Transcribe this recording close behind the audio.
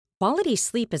Quality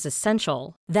sleep is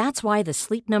essential. That's why the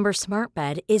Sleep Number Smart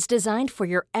Bed is designed for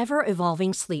your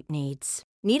ever-evolving sleep needs.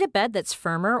 Need a bed that's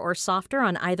firmer or softer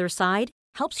on either side?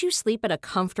 Helps you sleep at a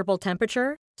comfortable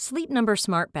temperature? Sleep Number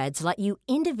Smart Beds let you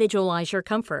individualize your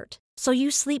comfort, so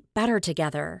you sleep better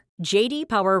together. J.D.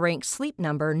 Power ranks Sleep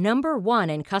Number number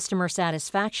 1 in customer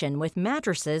satisfaction with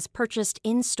mattresses purchased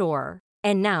in-store.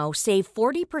 And now, save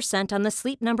 40% on the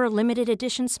Sleep Number Limited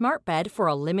Edition Smart Bed for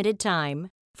a limited time.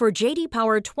 For J.D.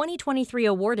 Power 2023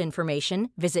 award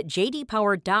information, visit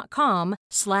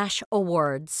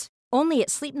jdpower.com/awards. Only at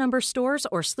Sleep Number stores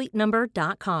or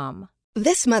sleepnumber.com.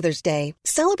 This Mother's Day,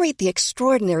 celebrate the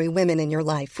extraordinary women in your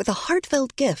life with a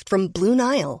heartfelt gift from Blue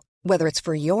Nile. Whether it's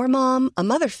for your mom, a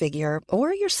mother figure,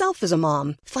 or yourself as a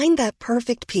mom, find that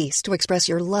perfect piece to express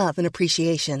your love and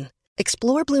appreciation.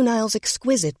 Explore Blue Nile's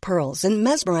exquisite pearls and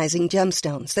mesmerizing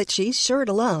gemstones that she's sure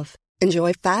to love.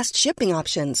 Enjoy fast shipping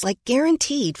options like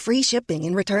guaranteed free shipping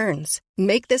and returns.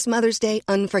 Make this Mother's Day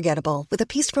unforgettable with a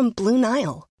piece from Blue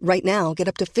Nile. Right now, get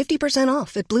up to 50%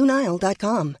 off at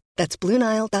BlueNile.com. That's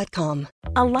BlueNile.com.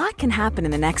 A lot can happen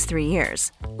in the next 3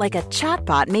 years. Like a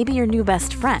chatbot may be your new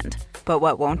best friend. But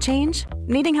what won't change?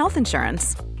 Needing health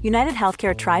insurance. United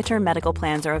Healthcare Tri-Term Medical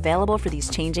Plans are available for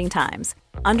these changing times.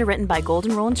 Underwritten by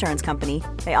Golden Rule Insurance Company,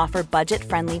 they offer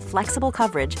budget-friendly, flexible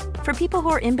coverage for people who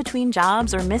are in between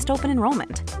jobs or missed open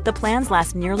enrollment. The plans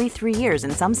last nearly 3 years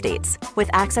in some states, with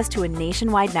access to a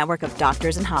nationwide network of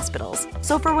doctors and hospitals.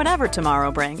 So for whatever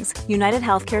tomorrow brings, United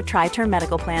Healthcare Tri-Term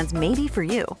Medical Plans may be for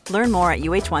you. Learn more at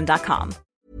uh1.com.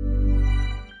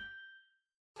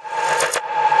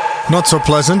 Not so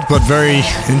pleasant, but very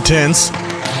intense.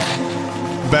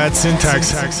 Bad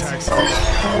syntax.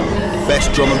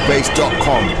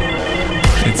 BestDrumAndBass.com.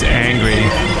 It's angry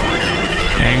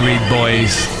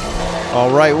boys.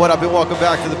 All right, what up, and welcome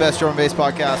back to the Best Drum and Bass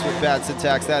Podcast with Bad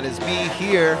Syntax. That is me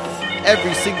here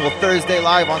every single Thursday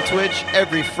live on Twitch,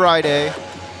 every Friday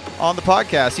on the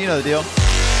podcast. You know the deal.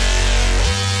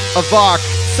 Avok,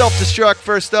 Self-Destruct,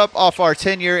 first up off our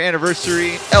 10-year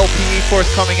anniversary LP,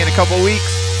 forthcoming in a couple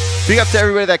weeks. Big up to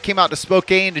everybody that came out to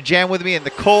Spokane to jam with me in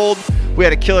the cold. We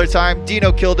had a killer time.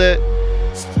 Dino killed it.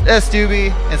 S. Doobie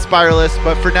and Spiralist.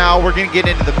 But for now, we're going to get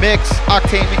into the mix.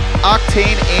 Octane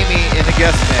Amy in the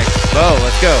guest mix. Bo,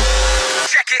 let's go.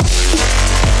 Check it.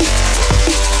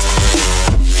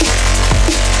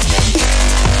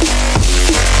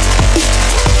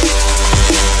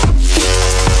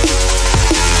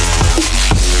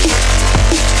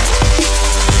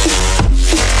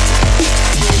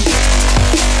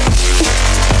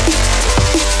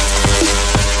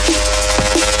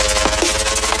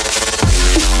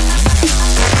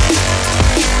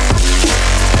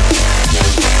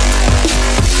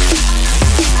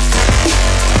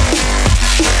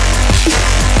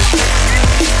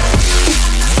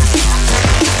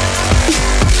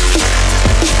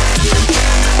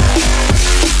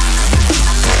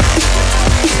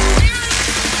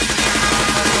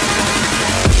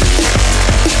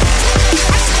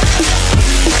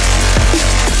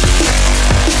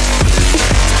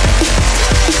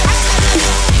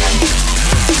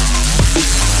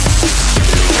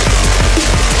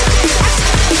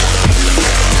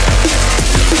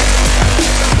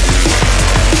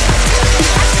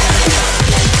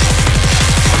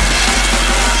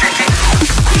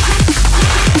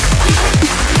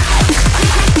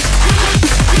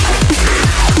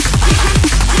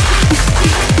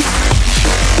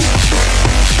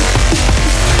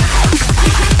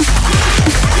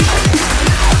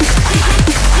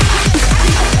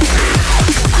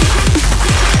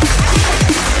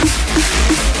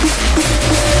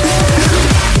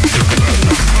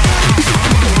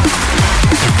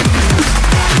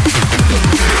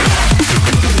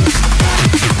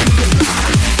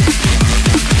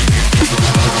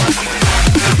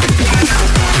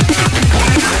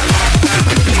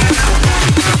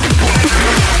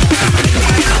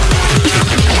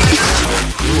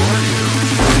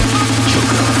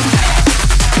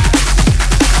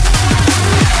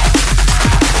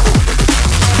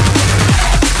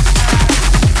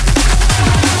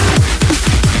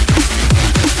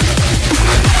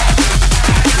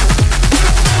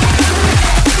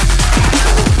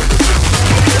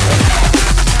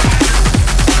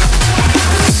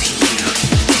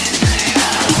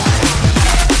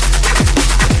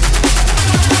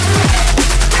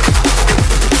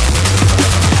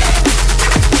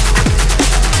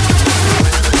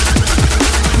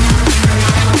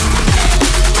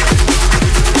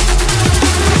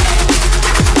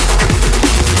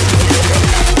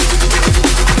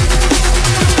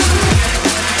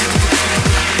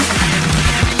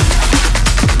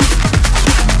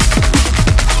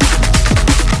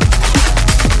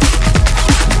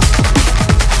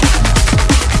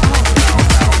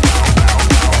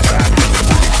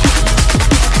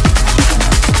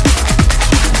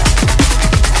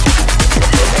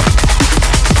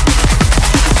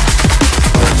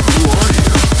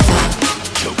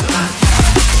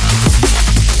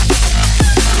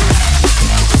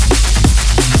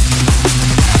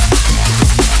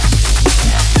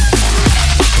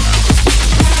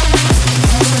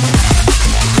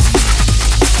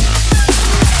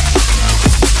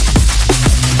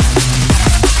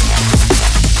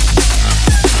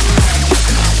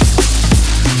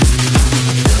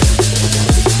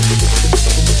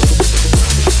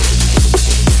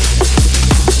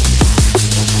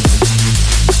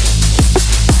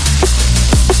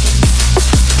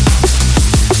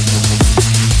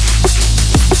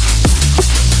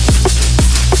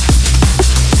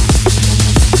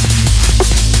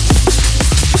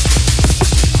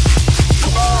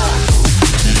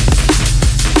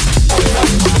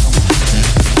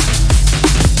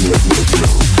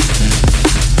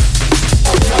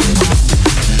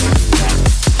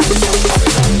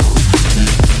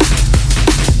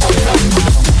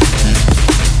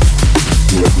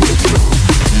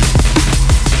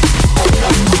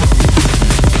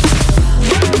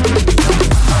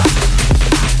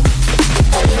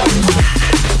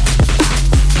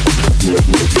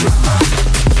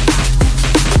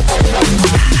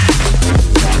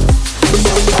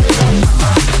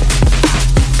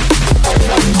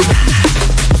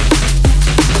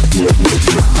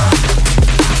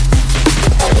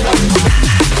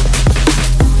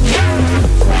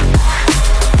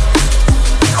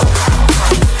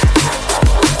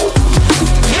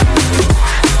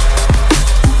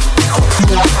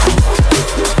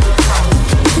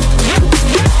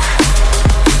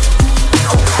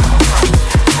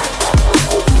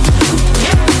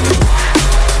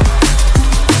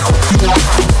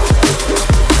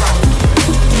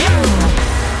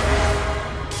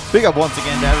 Big up once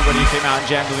again to everybody who came out and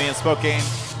jammed with me in Spokane.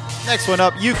 Next one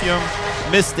up, Euphium,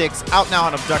 Mystics, out now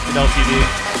on Abducted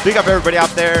LTD. Big up everybody out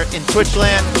there in Twitch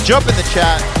land. Jump in the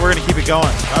chat. We're going to keep it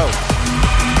going. Oh.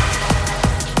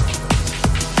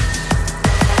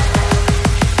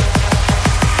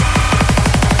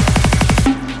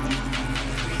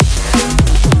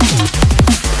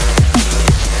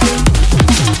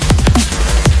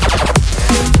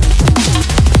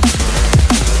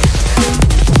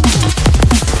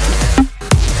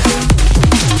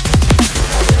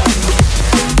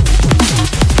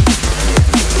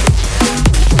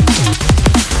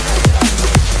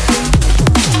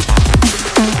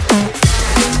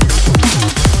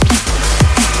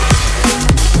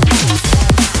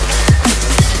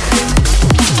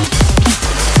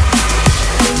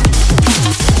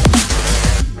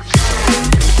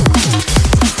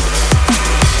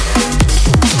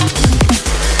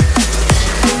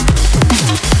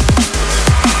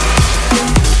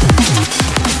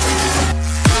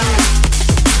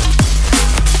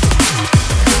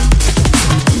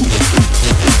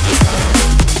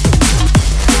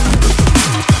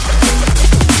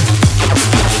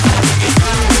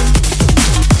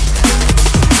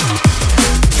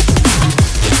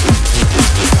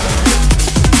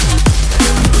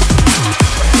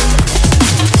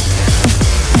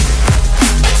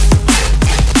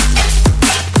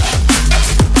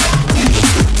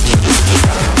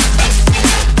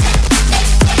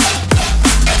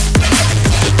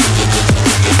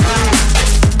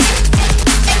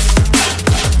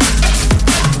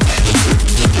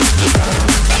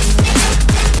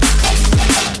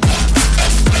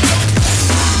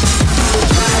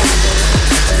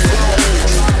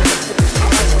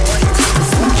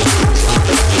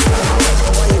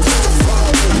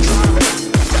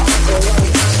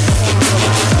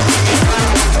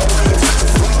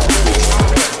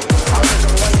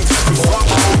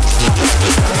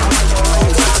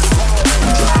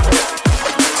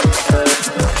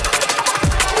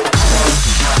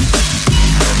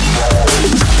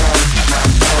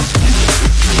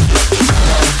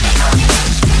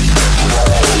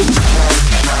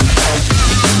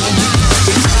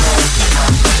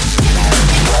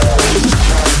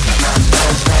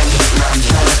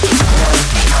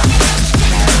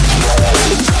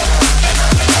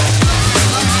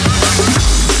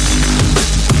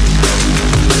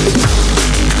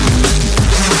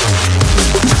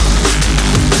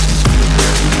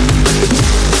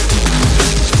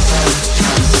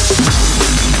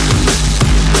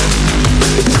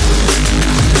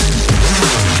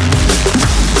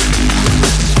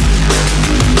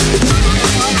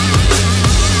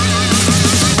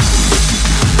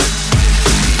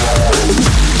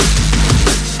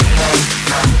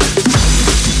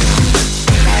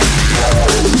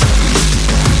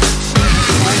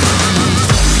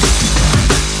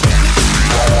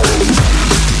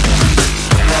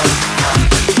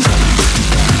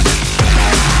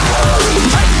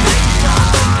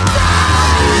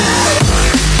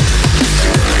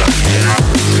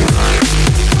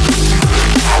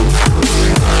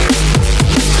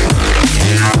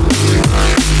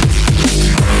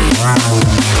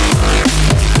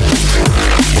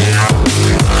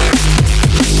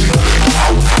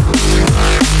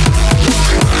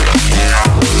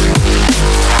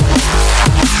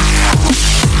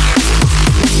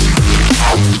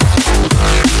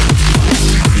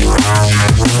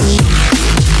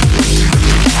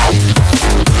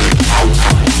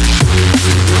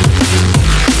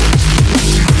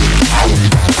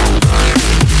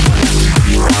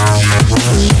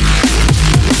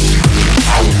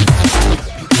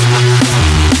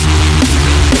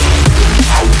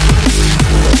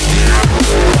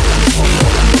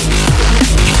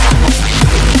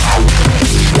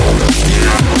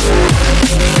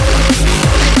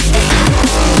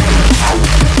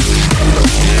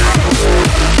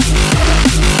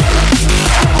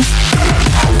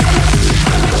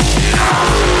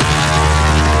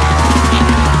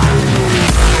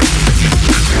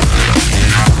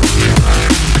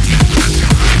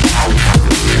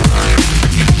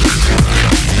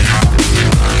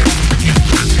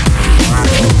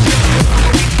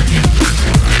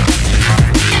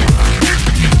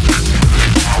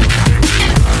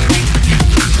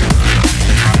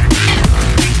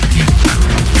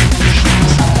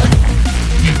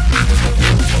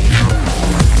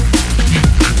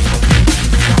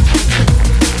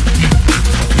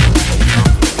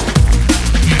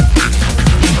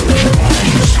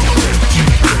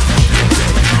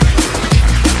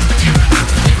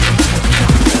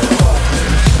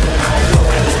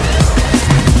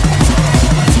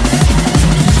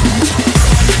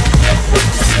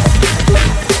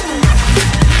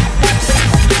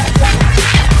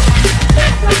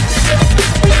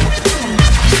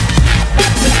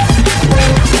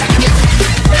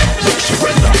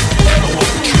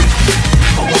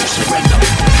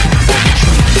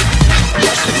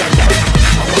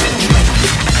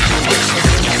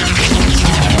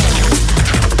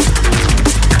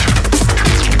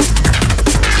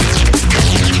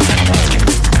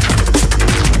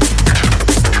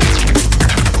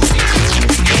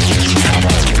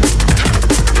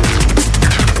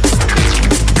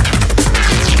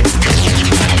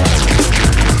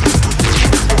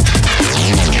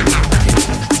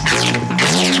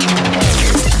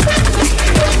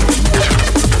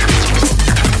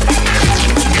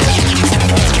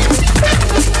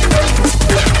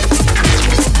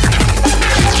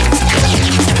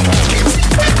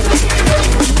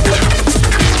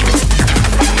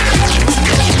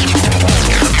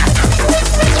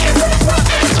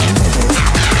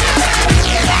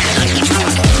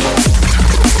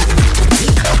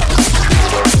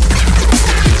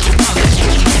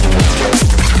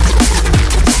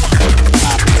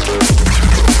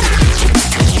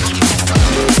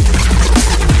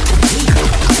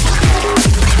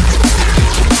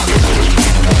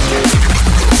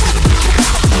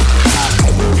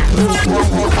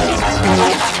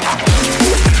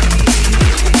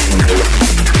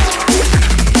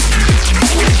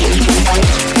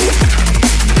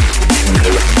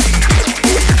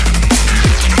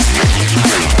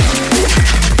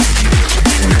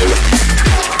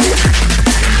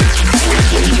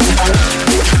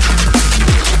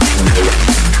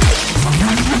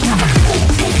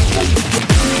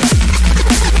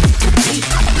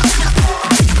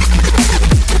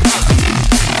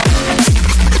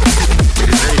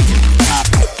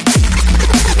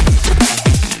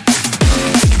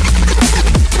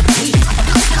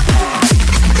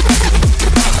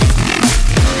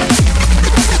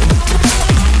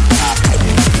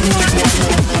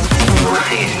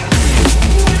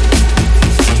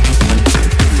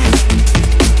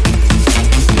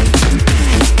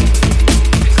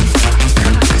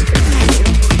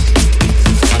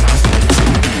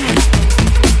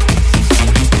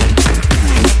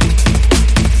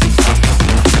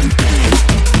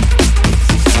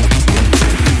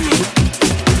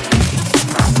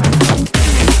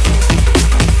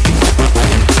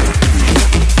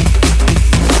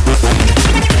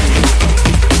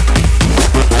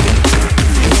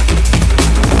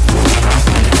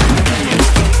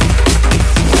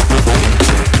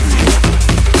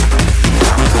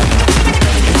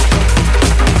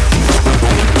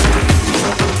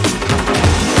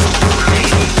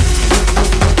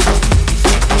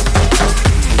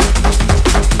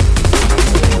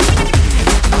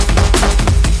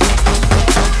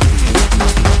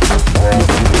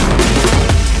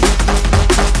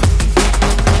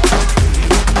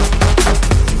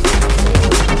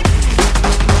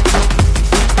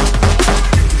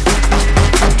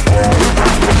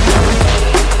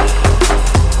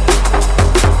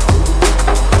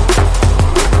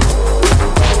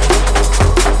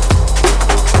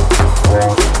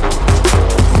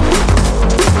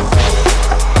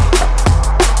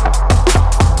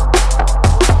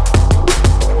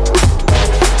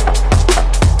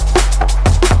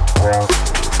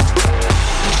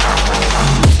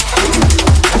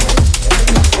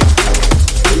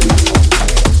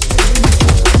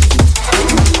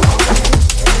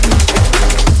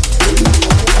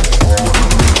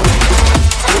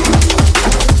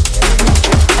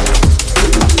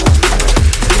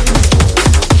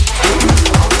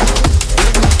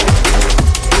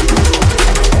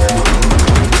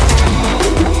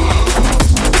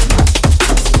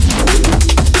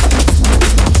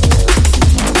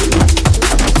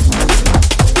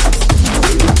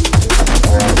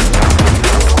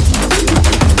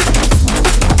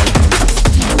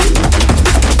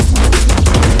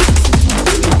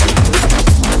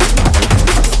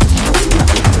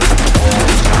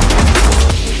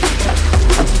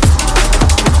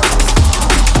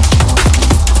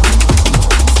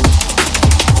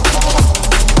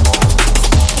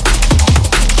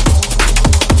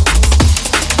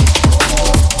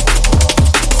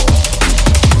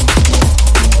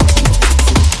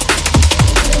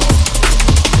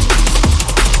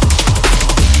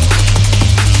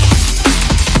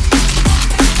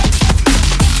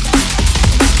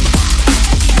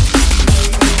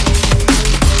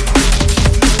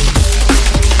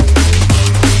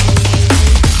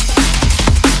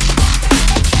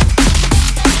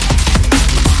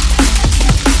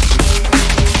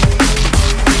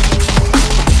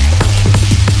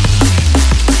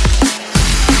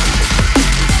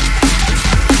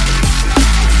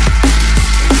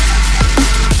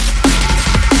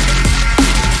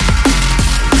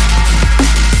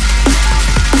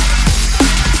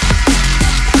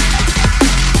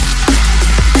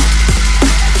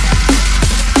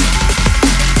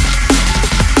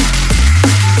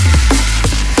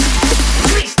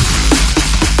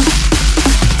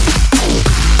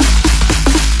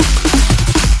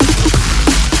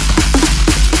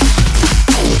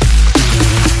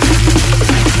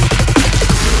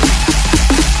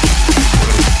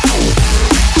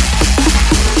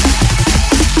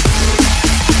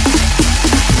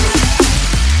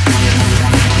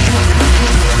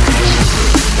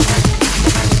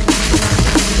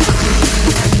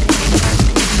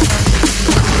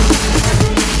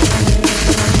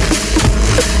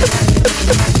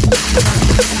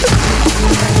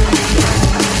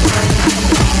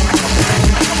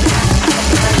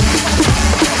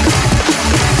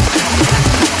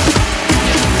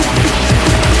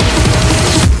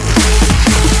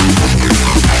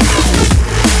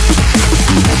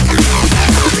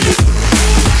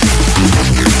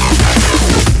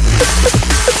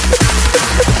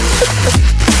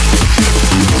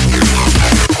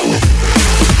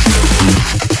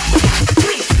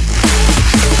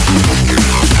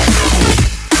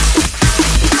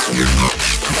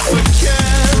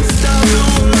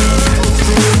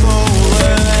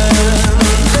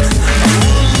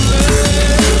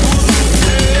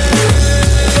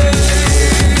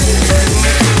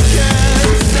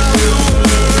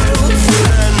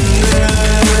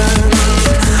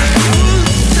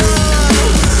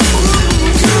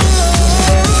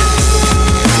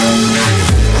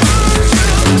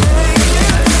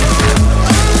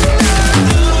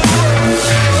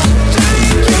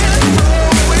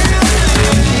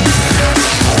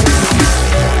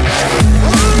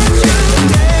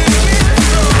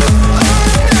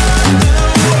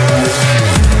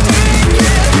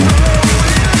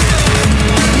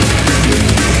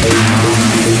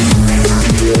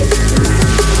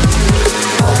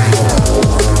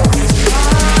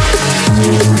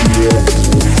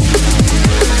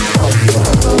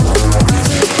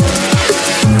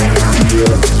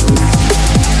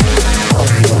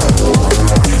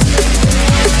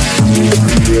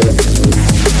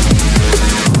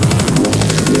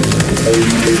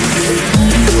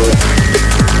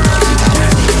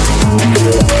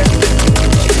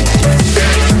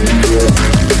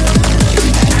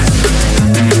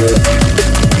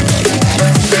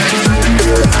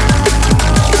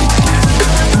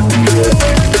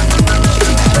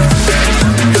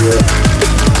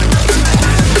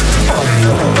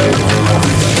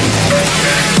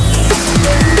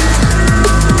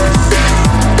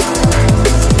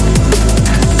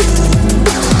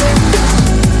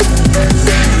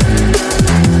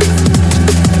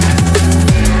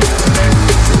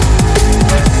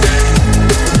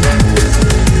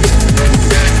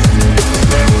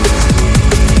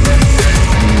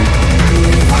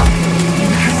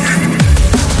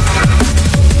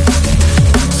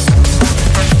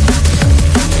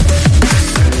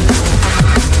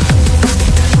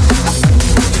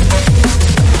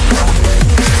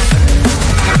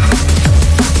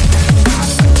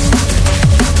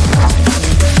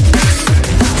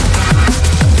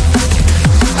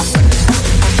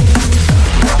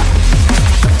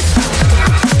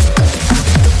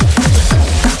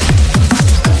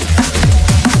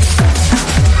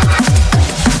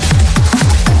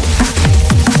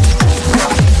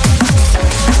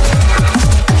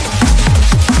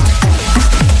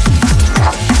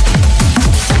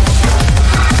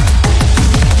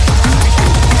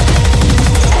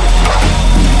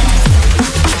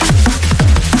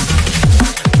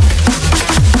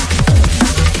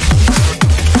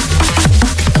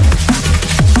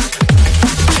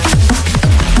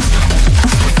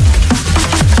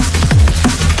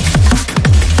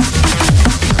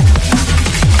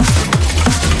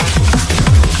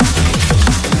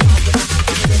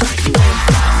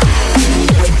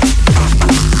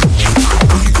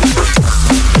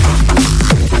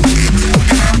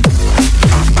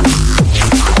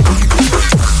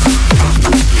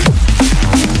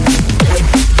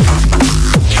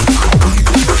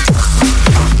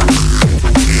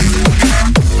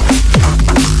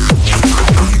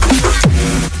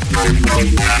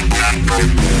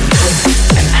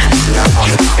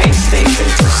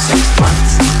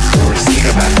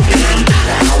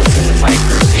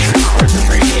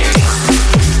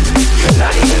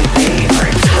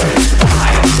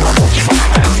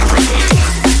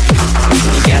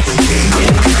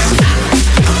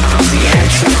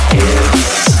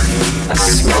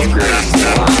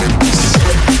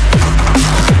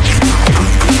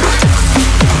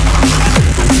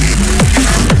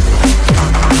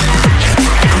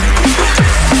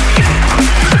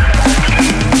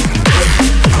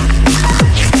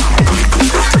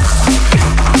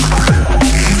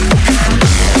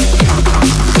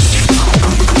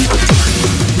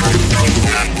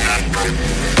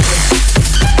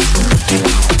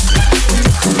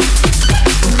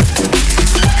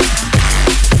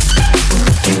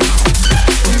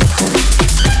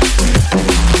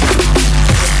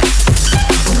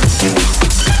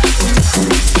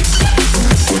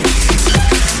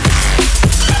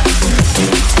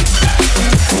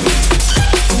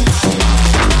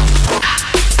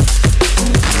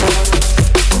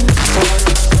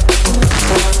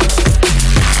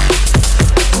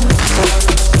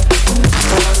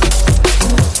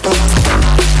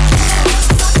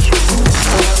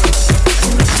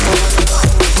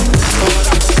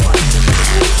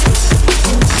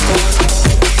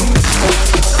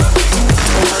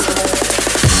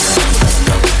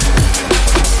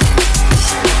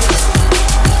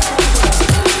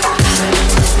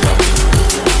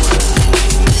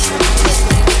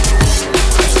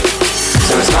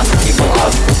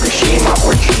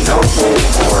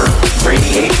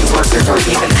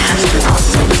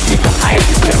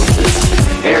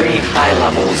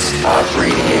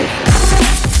 Radiation,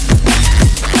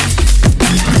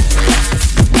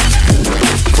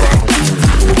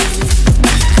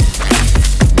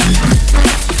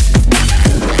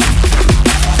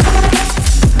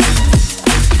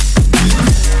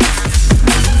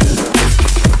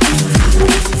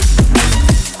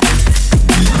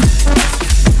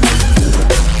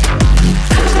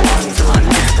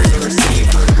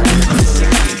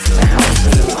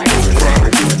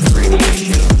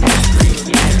 radiation,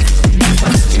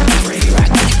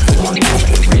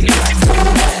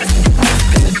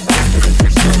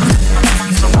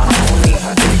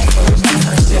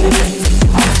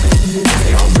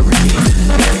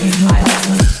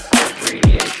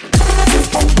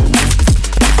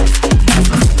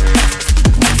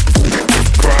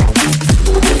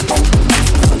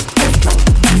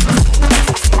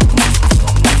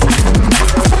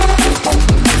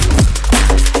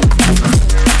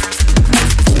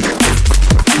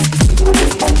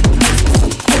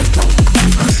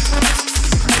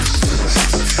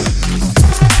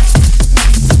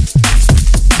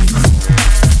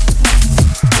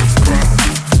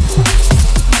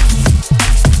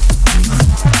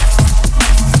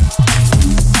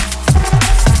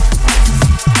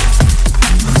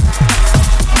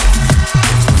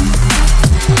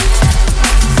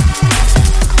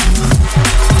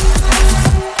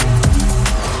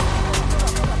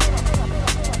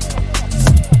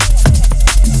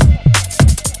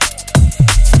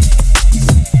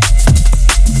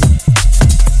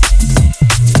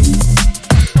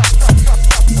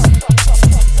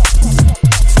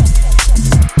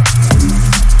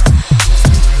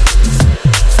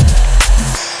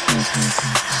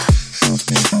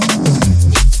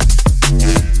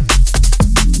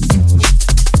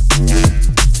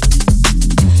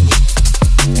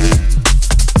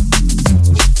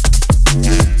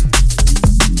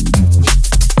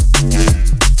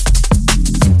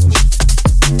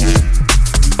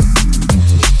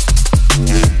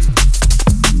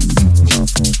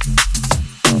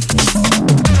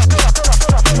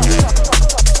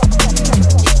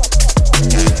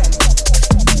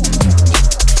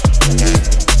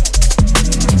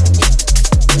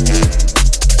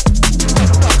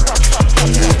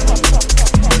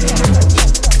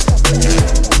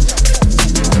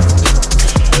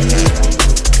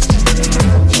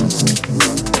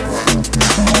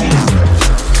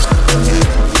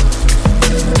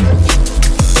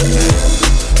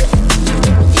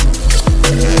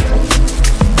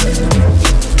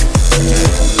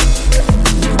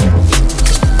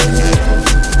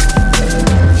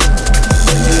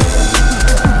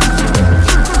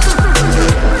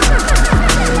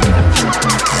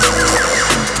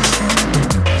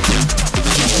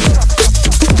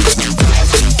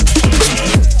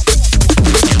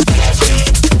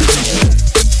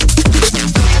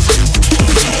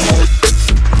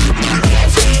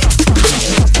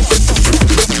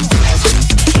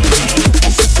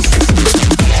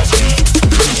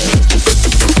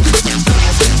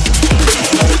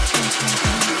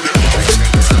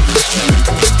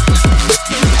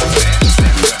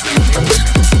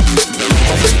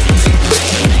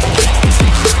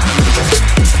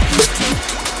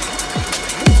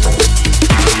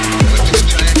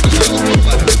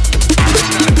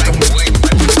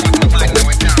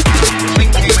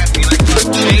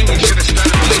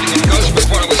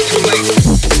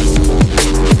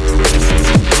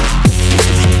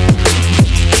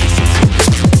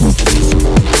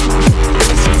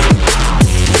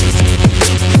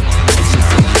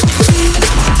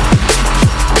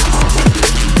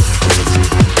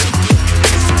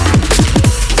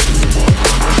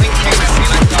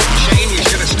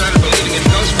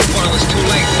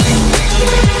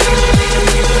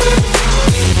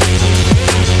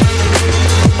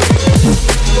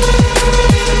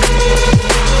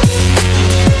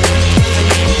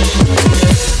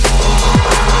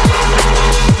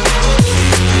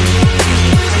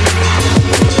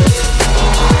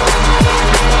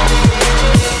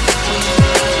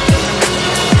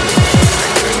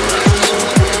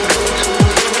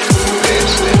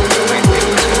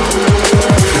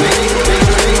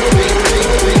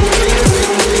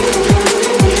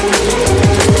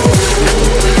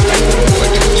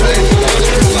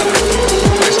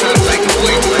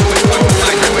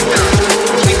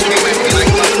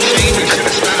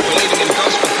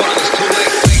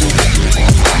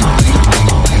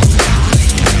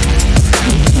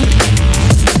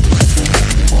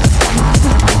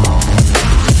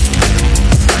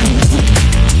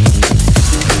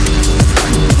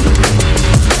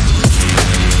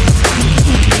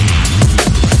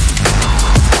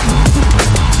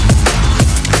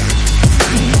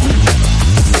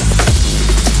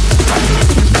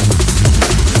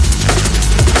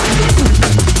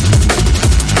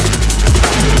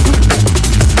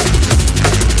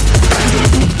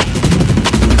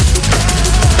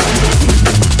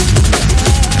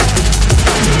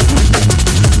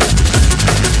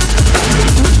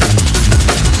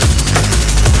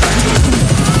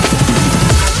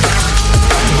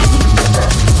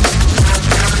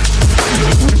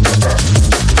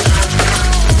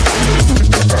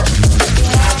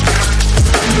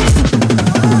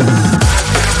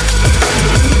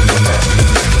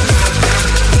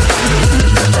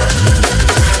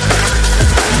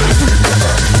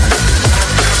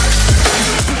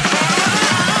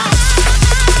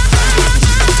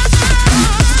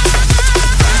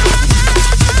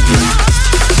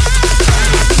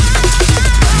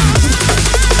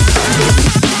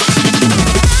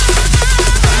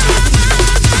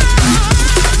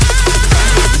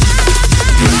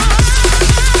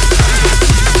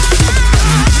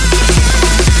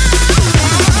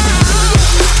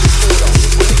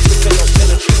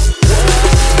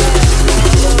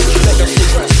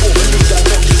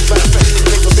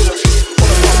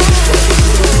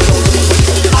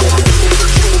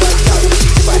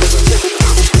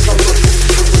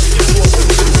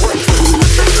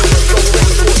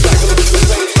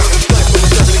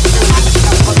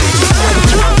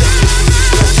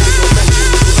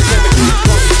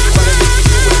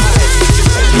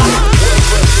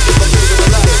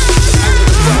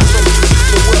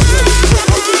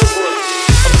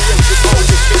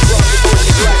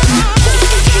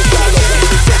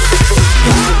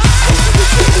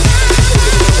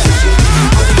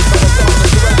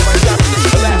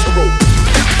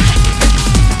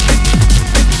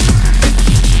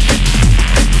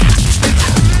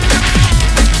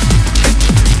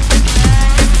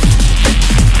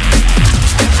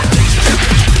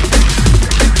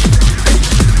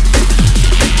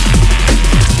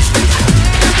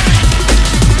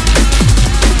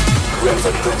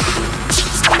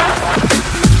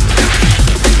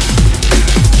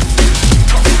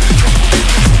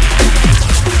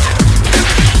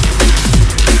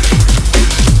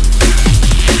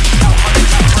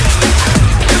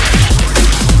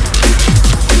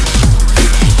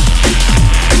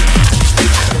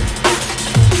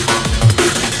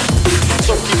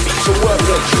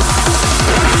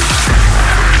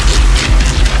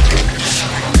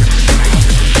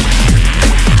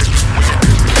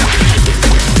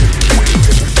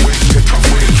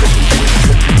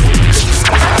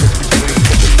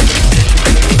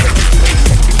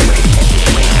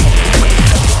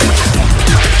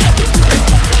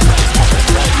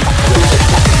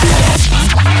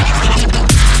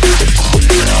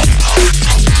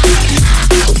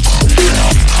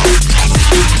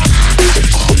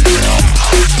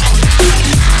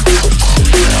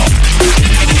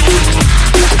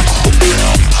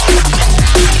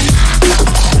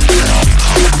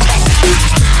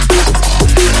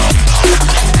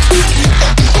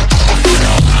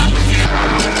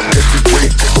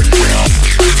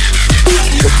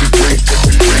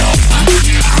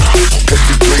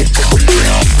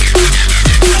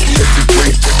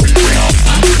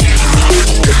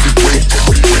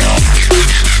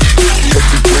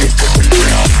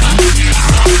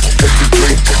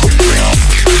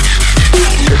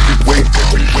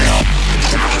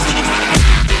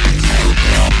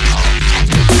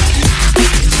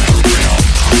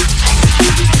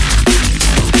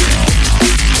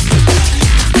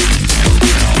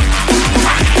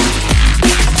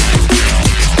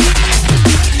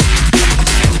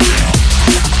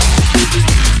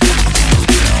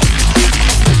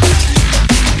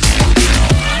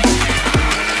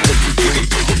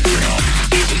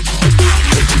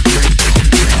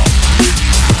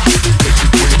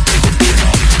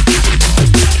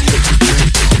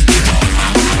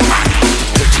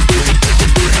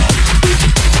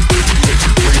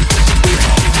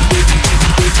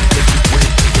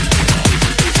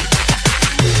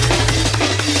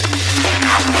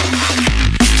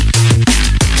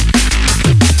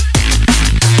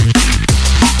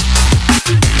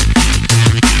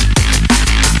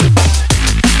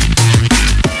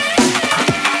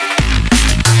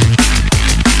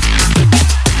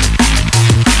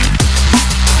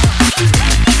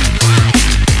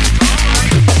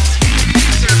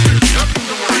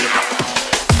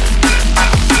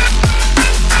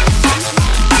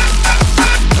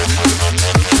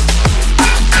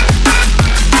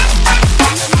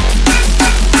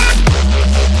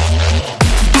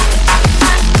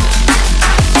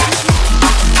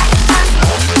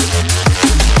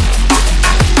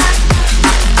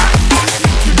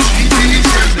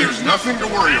 nothing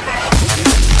to worry about.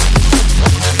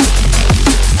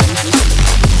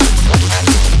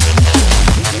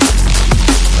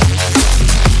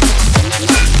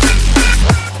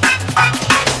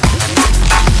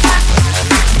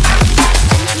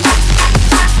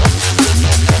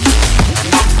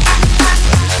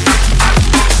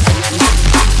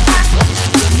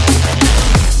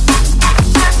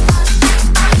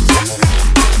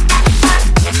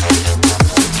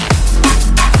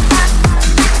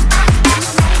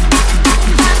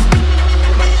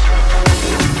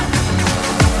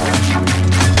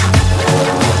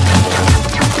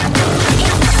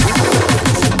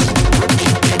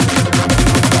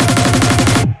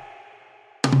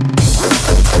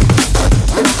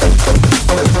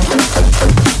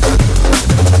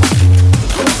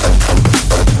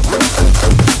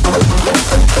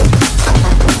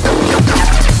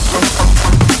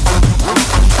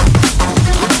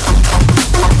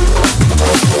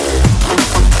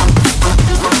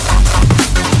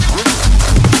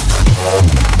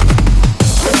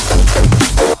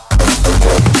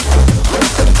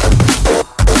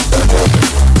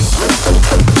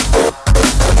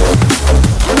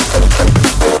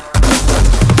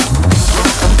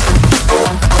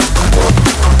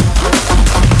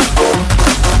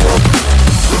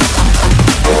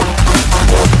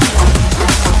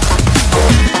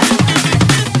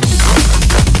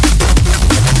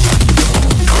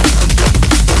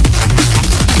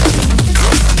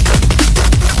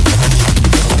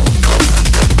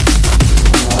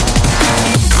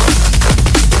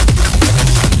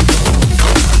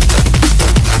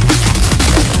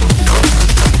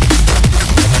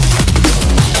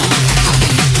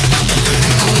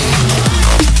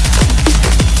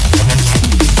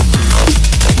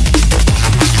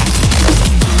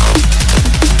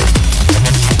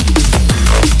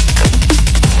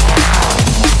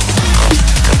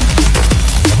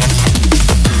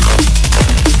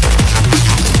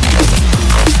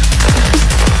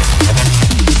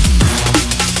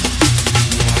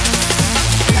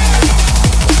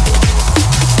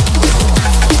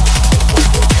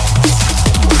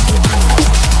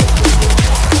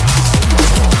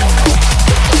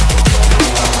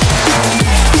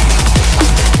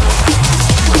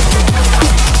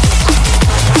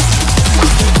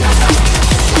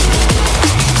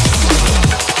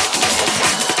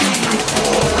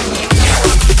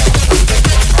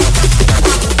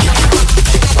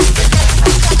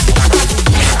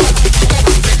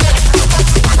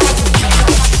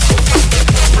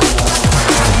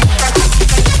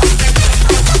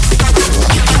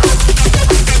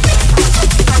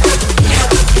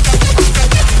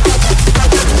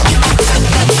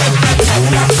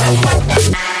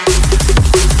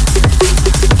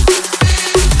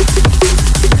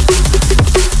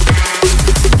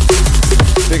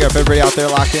 Everybody out there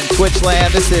locked in Twitch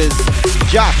land. This is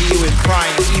Jockey with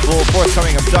Crying Evil,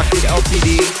 forthcoming Abducted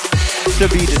LTD to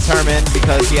be determined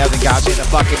because he hasn't got me in the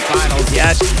fucking finals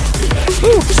yet.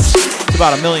 Woo. It's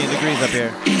about 1 million degrees up here.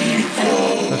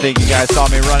 I think you guys saw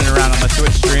me running around on my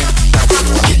Twitch stream.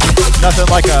 Nothing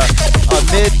like a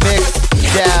mid-mix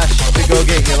dash to go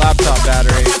get your laptop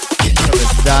battery because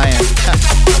it's dying.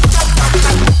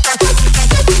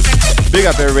 Big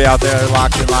up everybody out there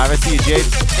locked in live. I see you, Jade,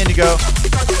 Indigo.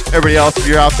 Everybody else, if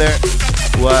you're out there,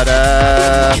 what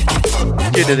up?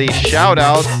 Get to these shout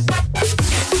outs.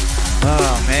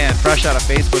 Oh man, fresh out of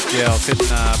Facebook jail. Couldn't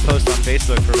post on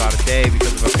Facebook for about a day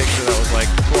because of a picture that was like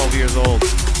 12 years old.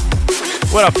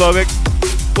 What up, Phobic?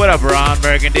 What up, Ron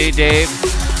Burgundy, Dave,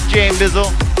 James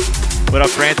Bizzle? What up,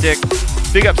 Frantic?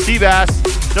 Big up, Seabass.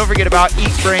 Don't forget about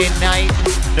Eat Brain Night,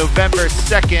 November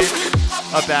 2nd,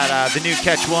 up at the new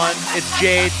Catch One. It's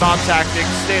Jade, Bomb Tactics,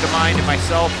 State of Mind, and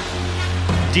myself.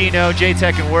 Dino,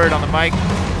 J-Tech, and Word on the mic.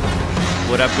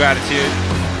 What up, Gratitude?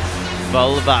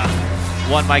 Vulva.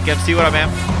 One Mike MC, what up, man?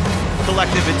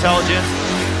 Collective Intelligence.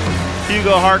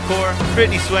 Hugo Hardcore.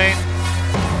 Brittany Swain.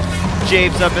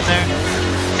 Jabe's up in there.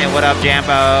 And what up,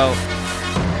 Jambo?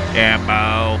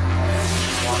 Jambo.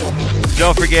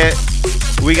 Don't forget,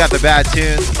 we got the bad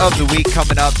tunes of the week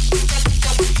coming up.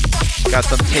 Got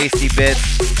some tasty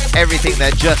bits. Everything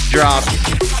that just dropped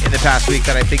in the past week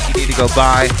that I think you need to go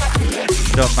buy.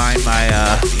 Don't mind my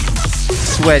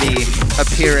sweaty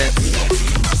appearance.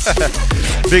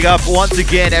 Big up once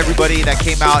again everybody that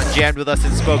came out and jammed with us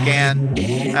in Spokane.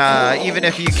 Even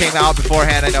if you came out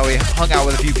beforehand, I know we hung out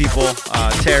with a few people.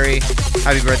 Terry,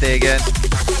 happy birthday again.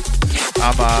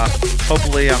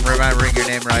 Hopefully I'm remembering your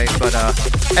name right, but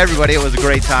everybody, it was a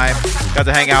great time. Got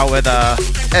to hang out with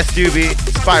S. Doobie,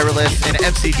 Spiralist, and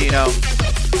MC Dino.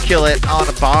 Kill it on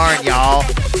a barn, y'all.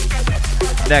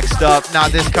 Next up,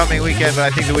 not this coming weekend, but I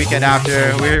think the weekend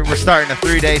after, we're starting a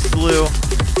 3-day slew.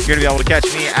 You're going to be able to catch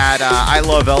me at I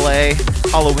Love LA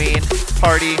Halloween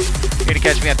party. You're going to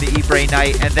catch me at the Eat Brain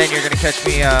Night, and then you're going to catch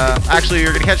me, you're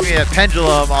going to catch me at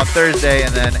Pendulum on Thursday,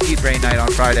 and then Eat Brain Night on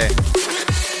Friday.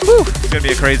 Whew, it's going to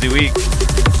be a crazy week.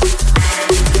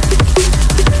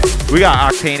 We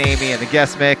got Octane Amy in the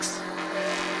guest mix.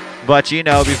 But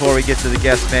before we get to the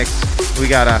guest mix, we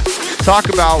got to talk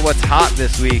about what's hot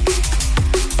this week.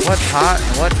 What's hot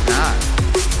and what's not.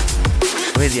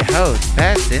 With your host,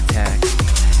 Bad Syntax.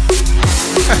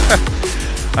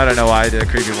 I don't know why I did a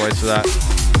creepy voice for that.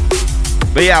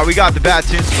 But yeah, we got the bad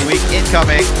tunes of the week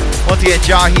incoming. Once again,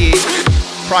 Jahi,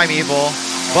 Primeval,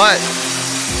 but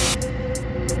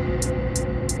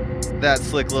that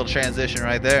slick little transition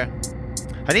right there.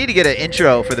 I need to get an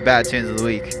intro for the bad tunes of the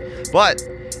week. But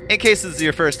in case this is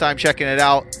your first time checking it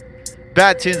out,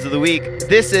 bad tunes of the week.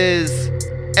 This is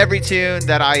every tune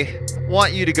that I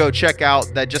want you to go check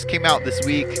out that just came out this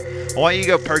week. I want you to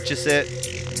go purchase it,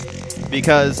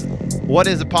 because what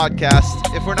is a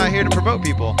podcast if we're not here to promote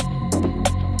people?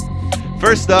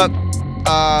 First up,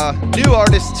 new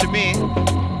artist to me.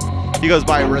 He goes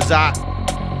by Razat,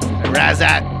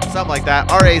 something like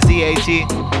that. R-A-Z-A-T.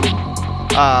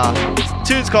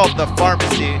 Tune's called The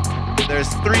Pharmacy. There's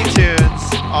 3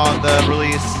 tunes on the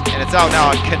release, and it's out now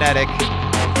on Kinetic.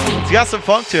 It's got some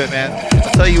funk to it, man.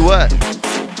 I'll tell you what.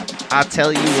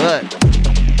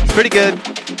 It's pretty good.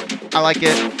 I like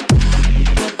it.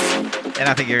 And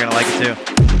I think you're going to like it too.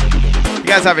 If you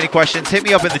guys have any questions, hit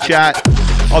me up in the chat.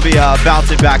 I'll be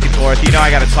bouncing back and forth. I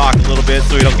got to talk a little bit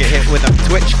so we don't get hit with them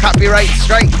Twitch copyright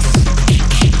strikes.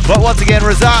 But once again,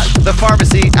 Razat, The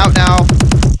Pharmacy, out now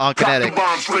on Kinetic.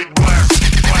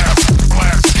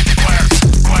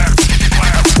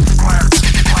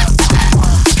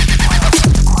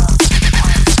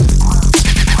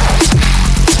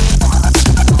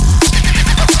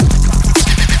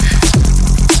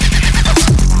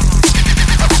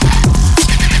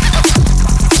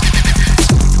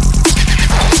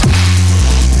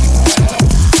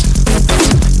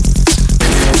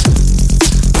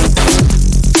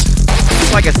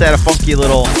 Like I said, a funky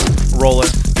little roller.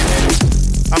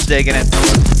 I'm digging it.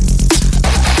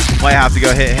 Might have to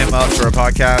go hit him up for a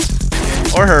podcast.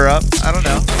 Or her up. I don't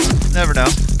know. Never know.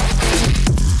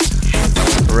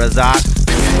 Razat.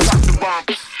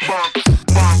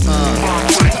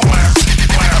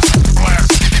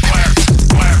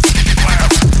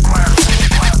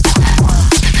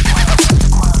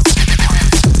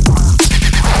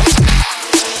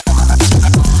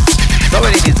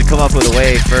 Somebody needs to come up with a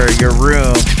way for your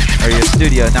room or your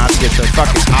studio not to get so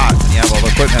fucking hot when you have all the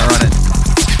equipment running.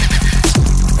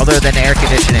 Other than air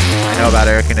conditioning. I know about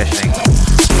air conditioning.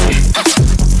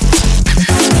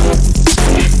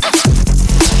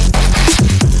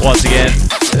 Once again,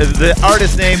 the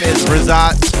artist name is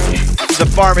Razat. The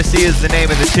Pharmacy is the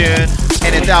name of the tune,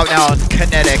 and it's out now on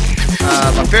Kinetic.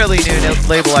 A fairly new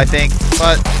label, I think,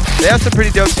 but they have some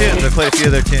pretty dope tunes. I played a few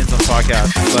of their tunes on the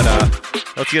podcast, but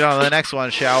let's get on to the next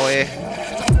one, shall we?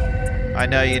 I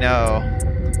know you know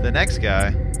the next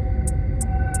guy.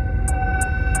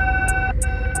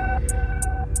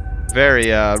 Very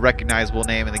recognizable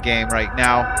name in the game right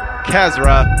now.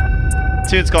 Kazra.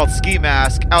 Tune's called Ski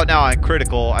Mask. Out now on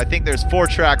Critical. I think there's 4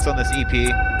 tracks on this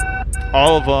EP.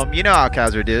 All of them. You know how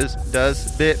Kazra does.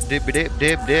 Dip, dip, dip,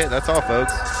 dip, dip. That's all,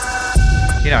 folks.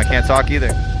 I can't talk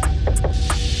either.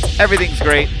 Everything's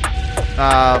great.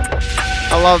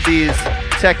 I love these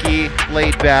techie,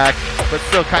 laid back, but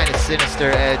still kind of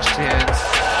sinister edge tunes.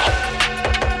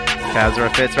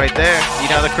 Kazra fits right there. You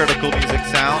know the Critical music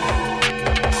sound.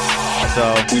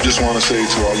 So we just want to say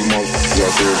to all you motherfuckers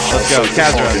out there, let's go,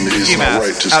 Kazra, Ski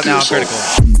Mask, out now on Critical.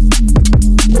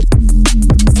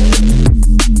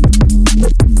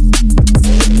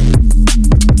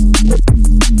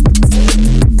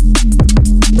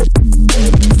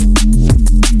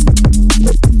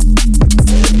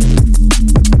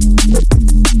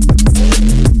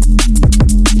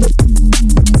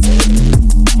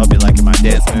 I'll be liking my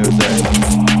dance moves there.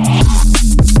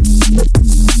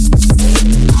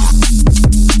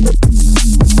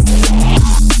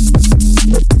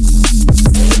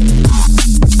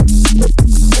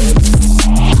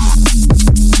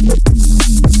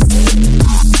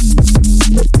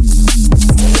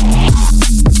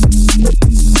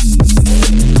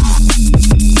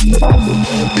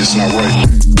 It's not right.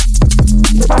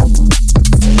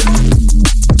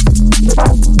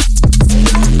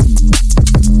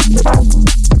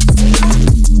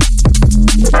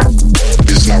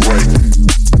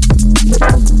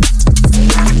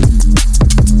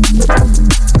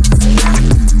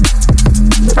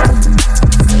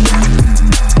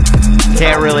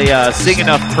 sing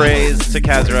enough praise to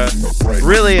Kazra.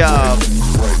 Really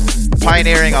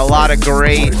pioneering a lot of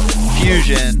great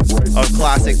fusion of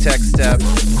classic tech step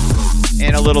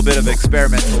and a little bit of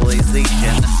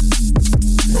experimentalization.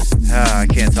 I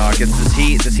can't talk. It's this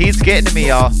heat. This heat's getting to me,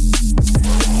 y'all.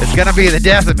 It's gonna be the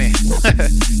death of me.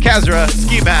 Kazra,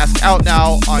 Ski Mask, out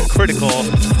now on Critical.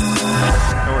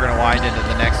 And we're gonna wind into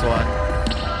the next one.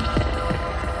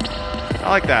 I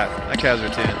like that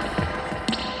Kazra tune.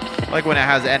 I like when it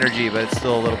has energy, but it's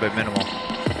still a little bit minimal.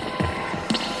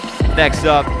 Next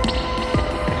up,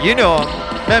 you know him,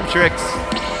 Memtrix,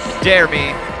 Dare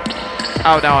Me,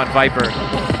 out now on Viper.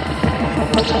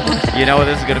 You know what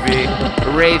this is gonna be.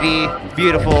 Ravey,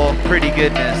 beautiful, pretty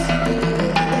goodness.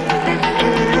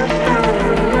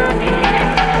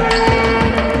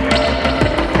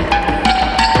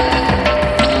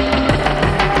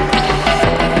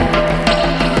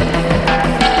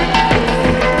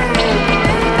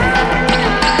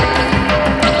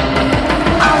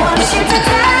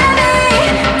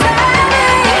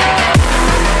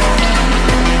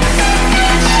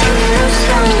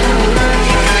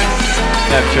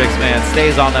 Memtrix, man,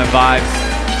 stays on them vibes.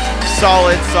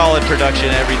 Solid production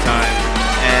every time.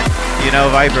 And you know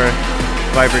Viper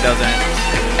doesn't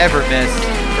ever miss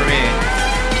for me.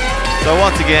 So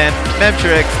once again,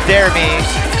 Memtrix, Dare Me,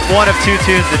 one of two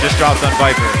tunes that just dropped on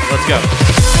Viper. Let's go.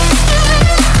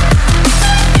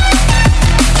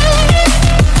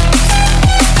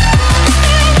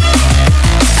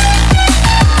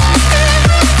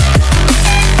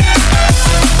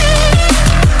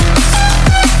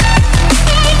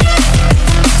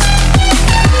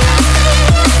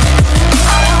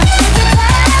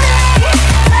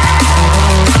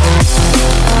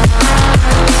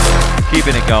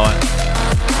 Keeping it going.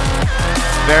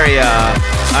 Very,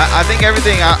 I think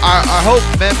everything, I hope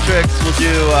Memtrix will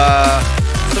do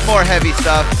some more heavy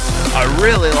stuff. I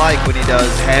really like when he does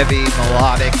heavy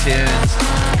melodic tunes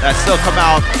that still come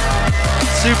out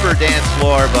super dance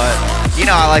floor, but you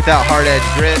know I like that hard edge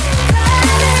grit.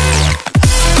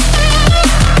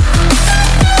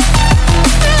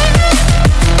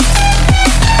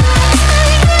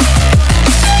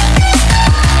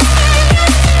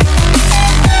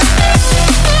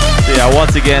 Yeah,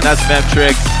 once again, that's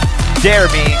Memtrix, Dare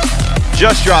Me,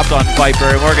 just dropped on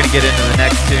Viper, and we're going to get into the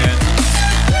next tune.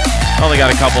 Only got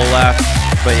a couple left,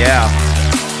 but yeah,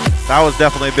 that was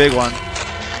definitely a big one.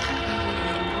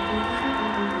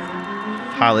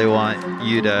 Highly want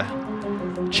you to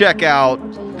check out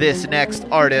this next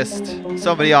artist,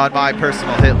 somebody on my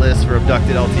personal hit list for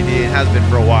Abducted LTD. It has been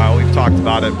for a while, we've talked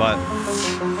about it, but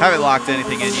haven't locked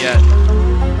anything in yet.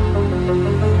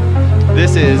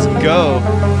 This is Go.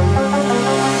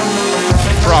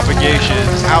 Propagation,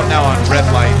 out now on Red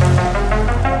Light.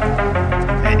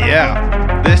 And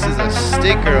yeah, this is a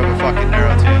stinker of a fucking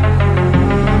neuro tune.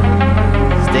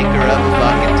 Stinker of a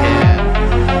fucking tune.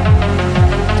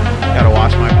 Gotta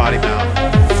wash my potty mouth.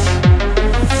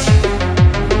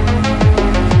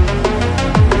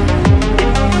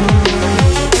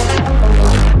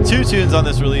 Two tunes on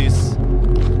this release.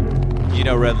 You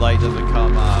know Red Light doesn't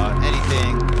come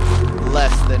anything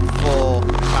less than full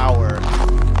power.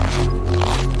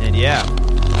 And yeah,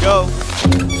 Go,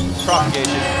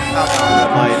 Propagation, out now on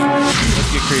Red Light.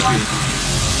 Let's get creepy.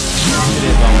 It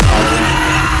is on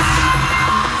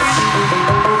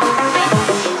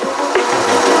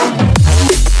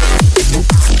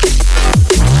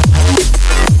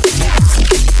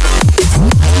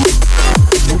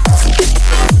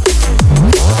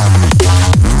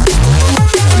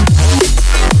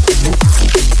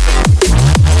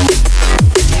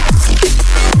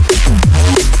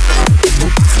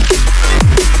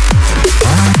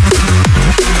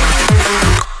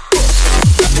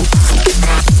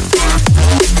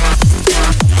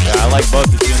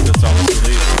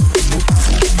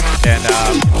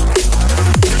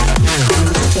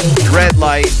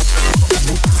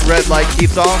Red Light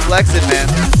keeps on flexing, man.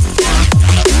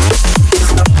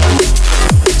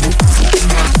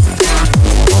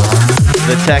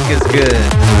 The tech is good.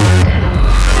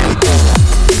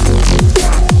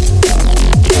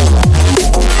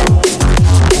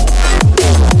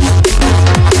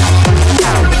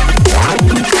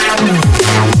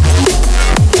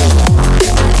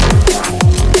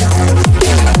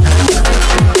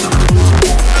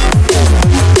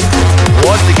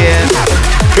 Once again,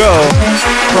 Go,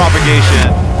 Propagation,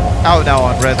 out now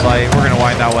on Red Light. We're going to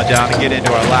wind that one down and get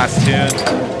into our last tune.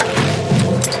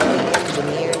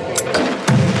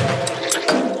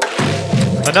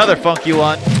 Another funky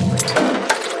one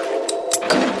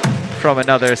from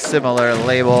another similar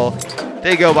label.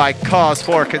 They go by Cause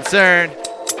for Concern.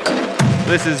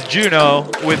 This is Juno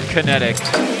with Kinetic.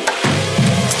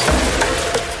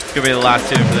 It's going to be the last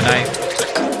tune for the night.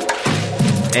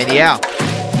 And yeah,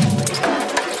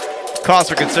 cause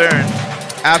for concern,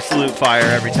 absolute fire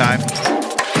every time.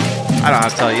 I don't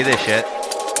have to tell you this shit.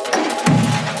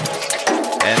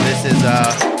 And this is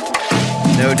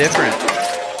no different.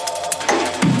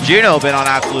 Juno been on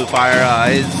absolute fire.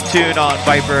 His tune on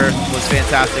Viper was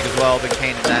fantastic as well. Been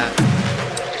painting that.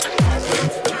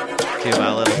 Do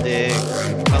my little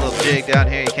jig down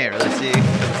here. You can't really see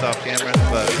because it's off camera,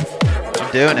 but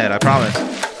I'm doing it, I promise.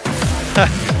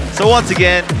 So once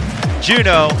again,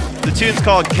 Juno, the tune's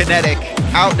called Kinetic,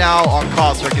 out now on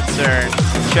Cause for Concern.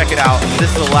 Check it out.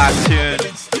 This is the last tune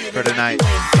for tonight.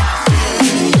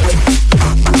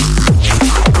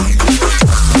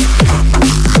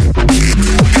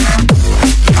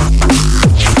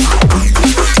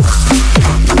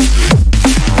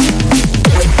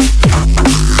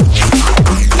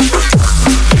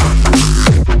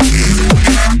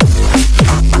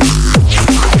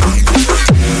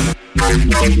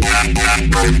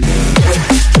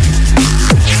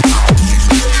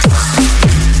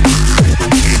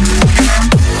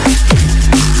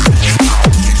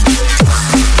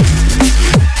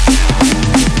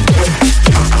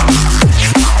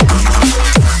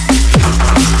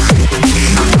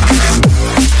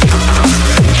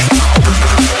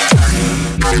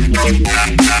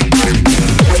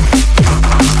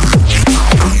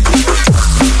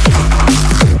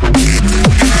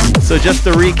 So just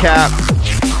to recap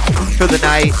for the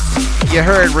night, you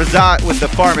heard Razat with The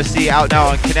Pharmacy out now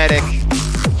on Kinetic.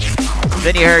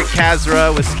 Then you heard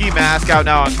Kazra with Ski Mask out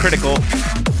now on Critical.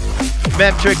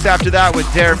 Memtrix after that with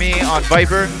Dare Me on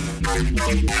Viper.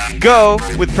 Go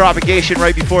with Propagation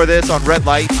right before this on Red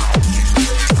Light.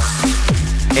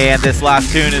 And this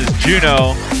last tune is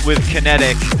Juno with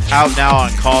Kinetic out now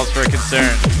on Cause for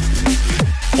Concern.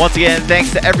 Once again,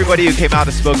 thanks to everybody who came out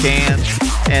to Spokane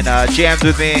and jammed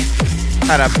with me.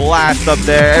 Had a blast up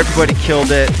there. Everybody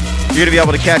killed it. You're going to be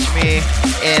able to catch me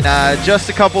in just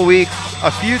a couple weeks,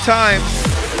 a few times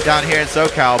down here in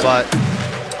SoCal, but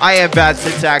I am Bad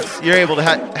Syntax. You're able to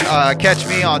catch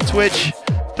me on Twitch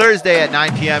Thursday at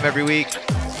 9 p.m. every week.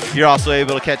 You're also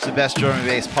able to catch the Best Drum and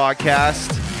Bass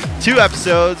podcast. 2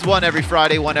 episodes, one every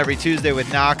Friday, one every Tuesday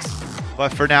with Knox. But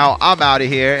for now, I'm out of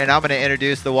here, and I'm going to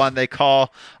introduce the one they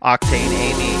call Octane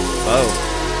Amy. Oh.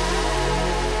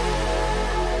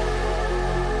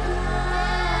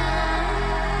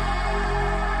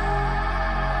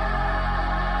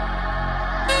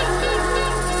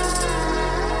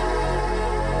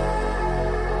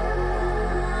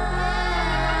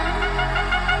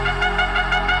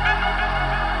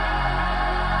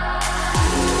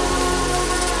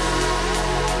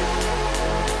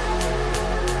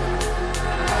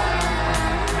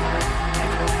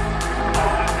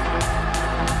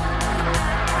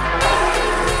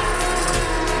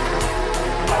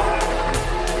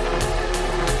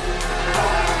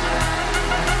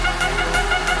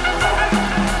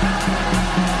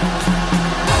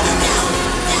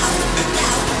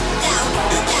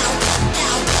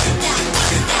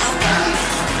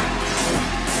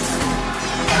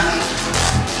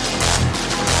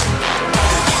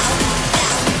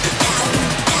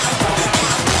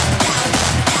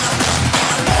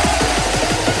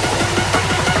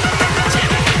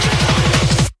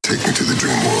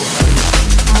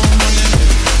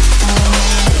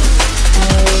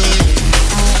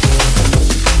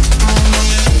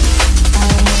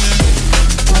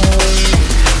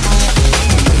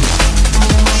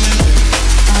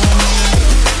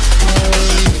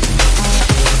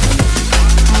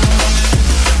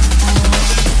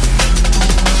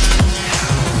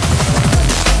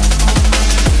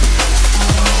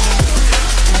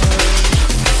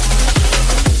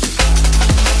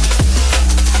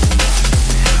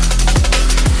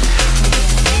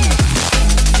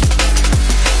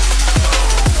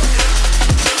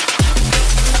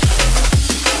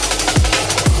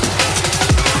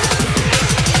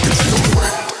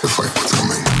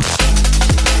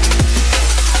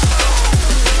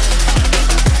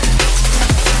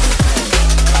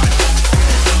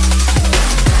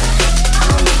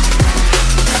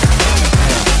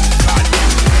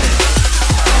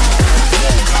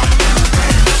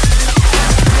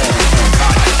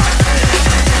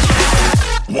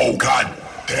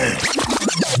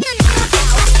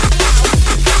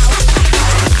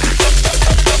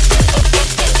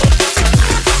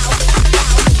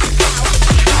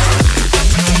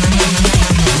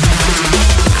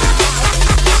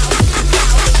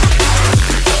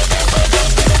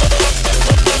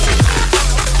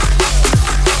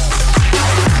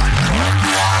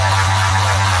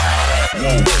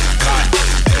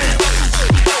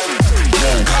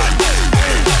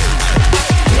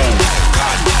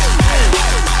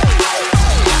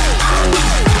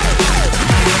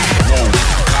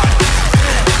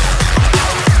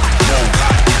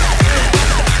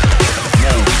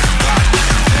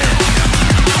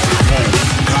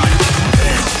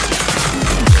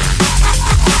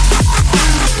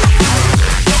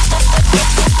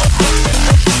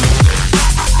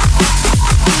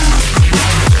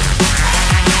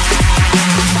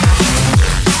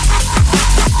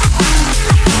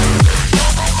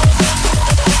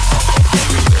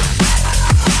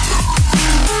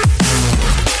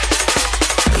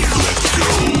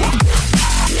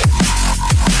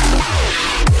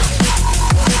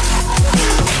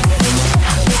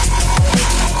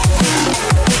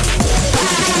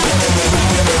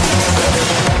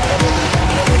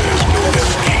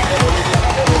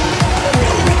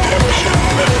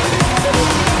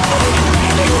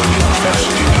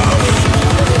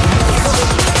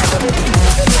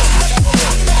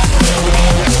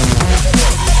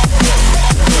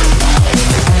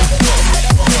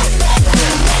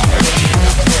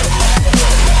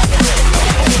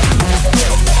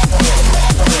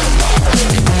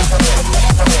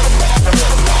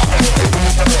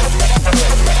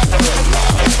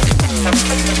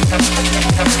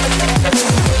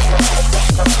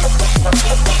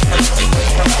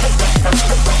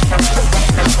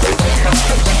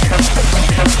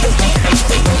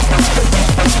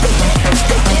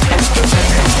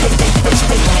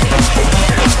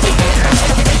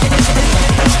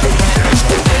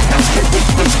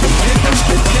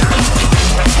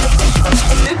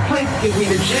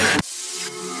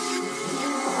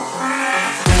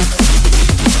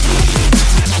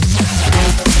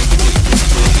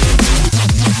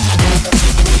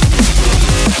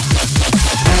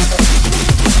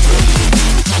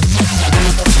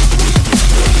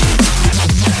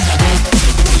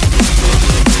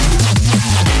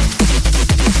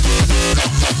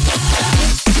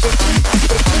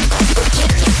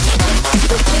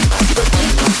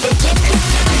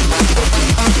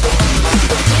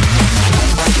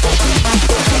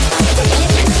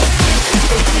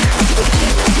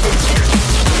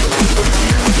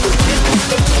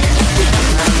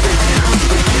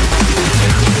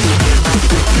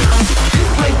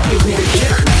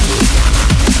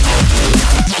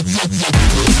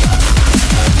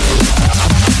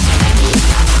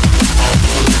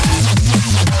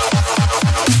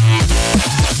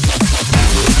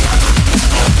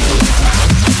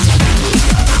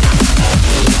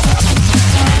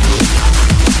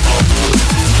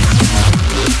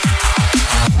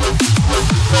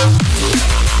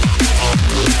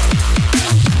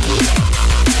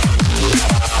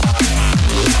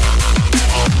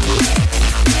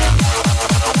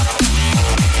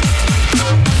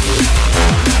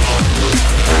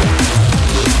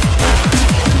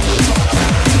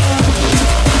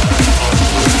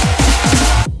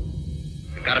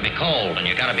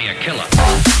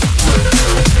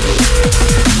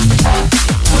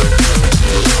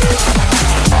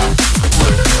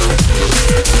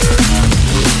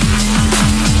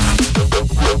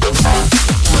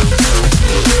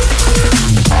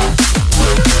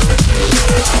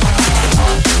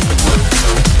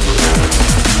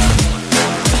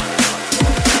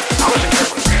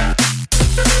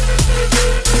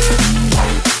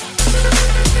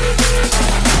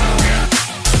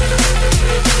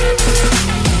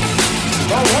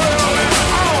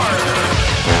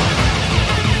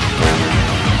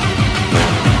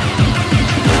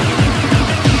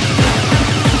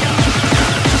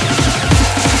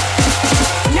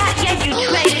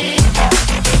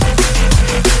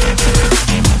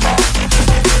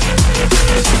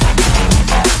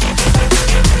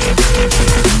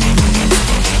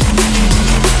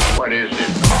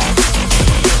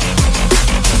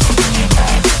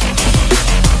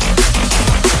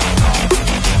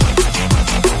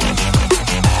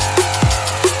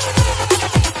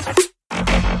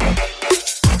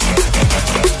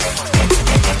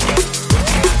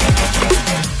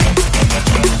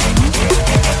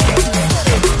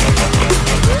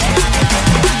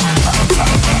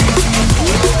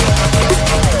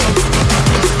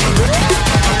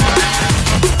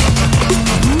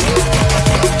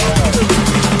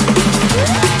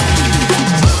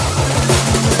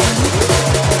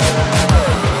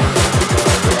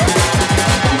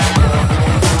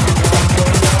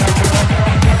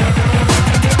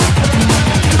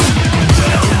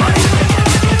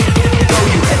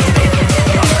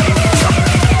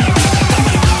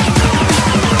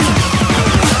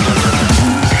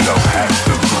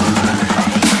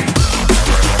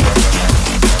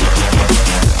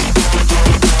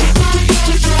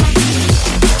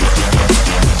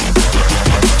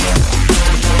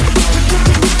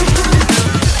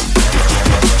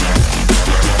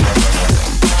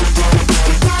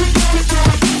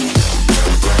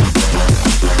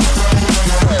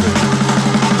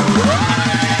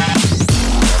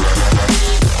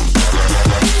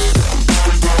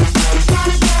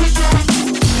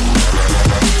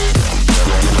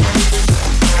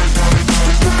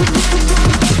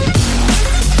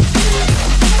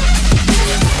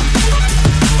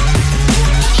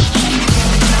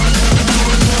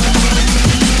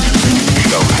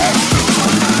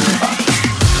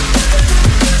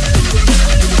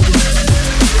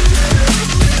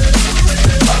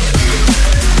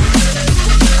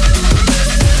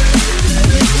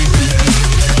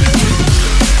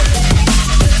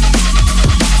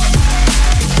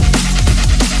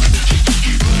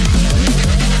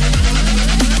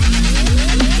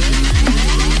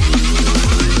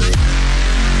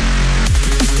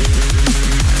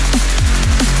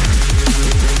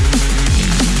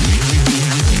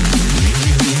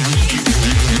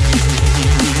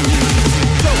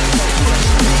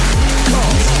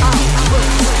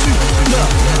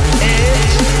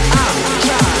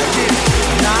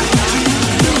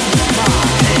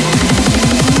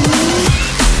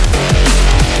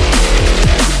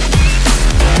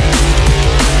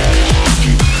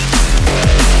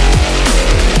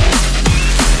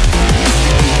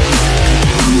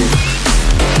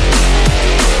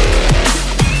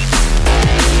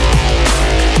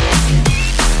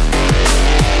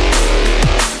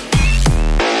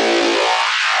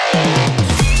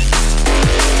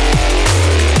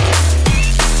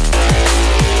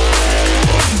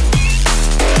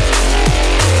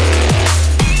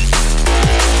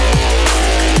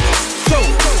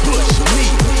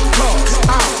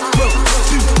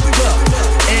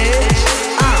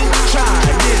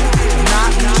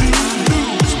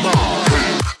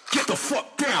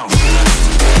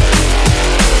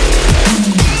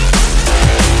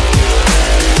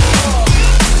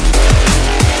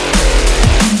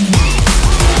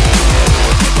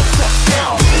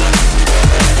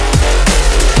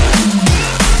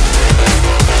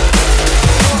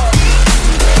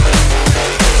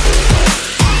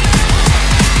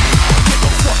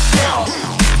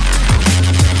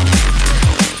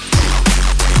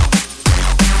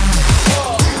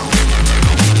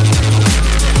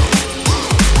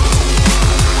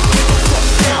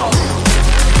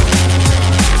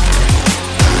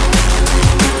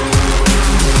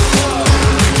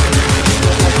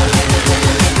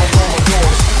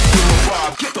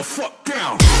 the fuck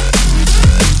down.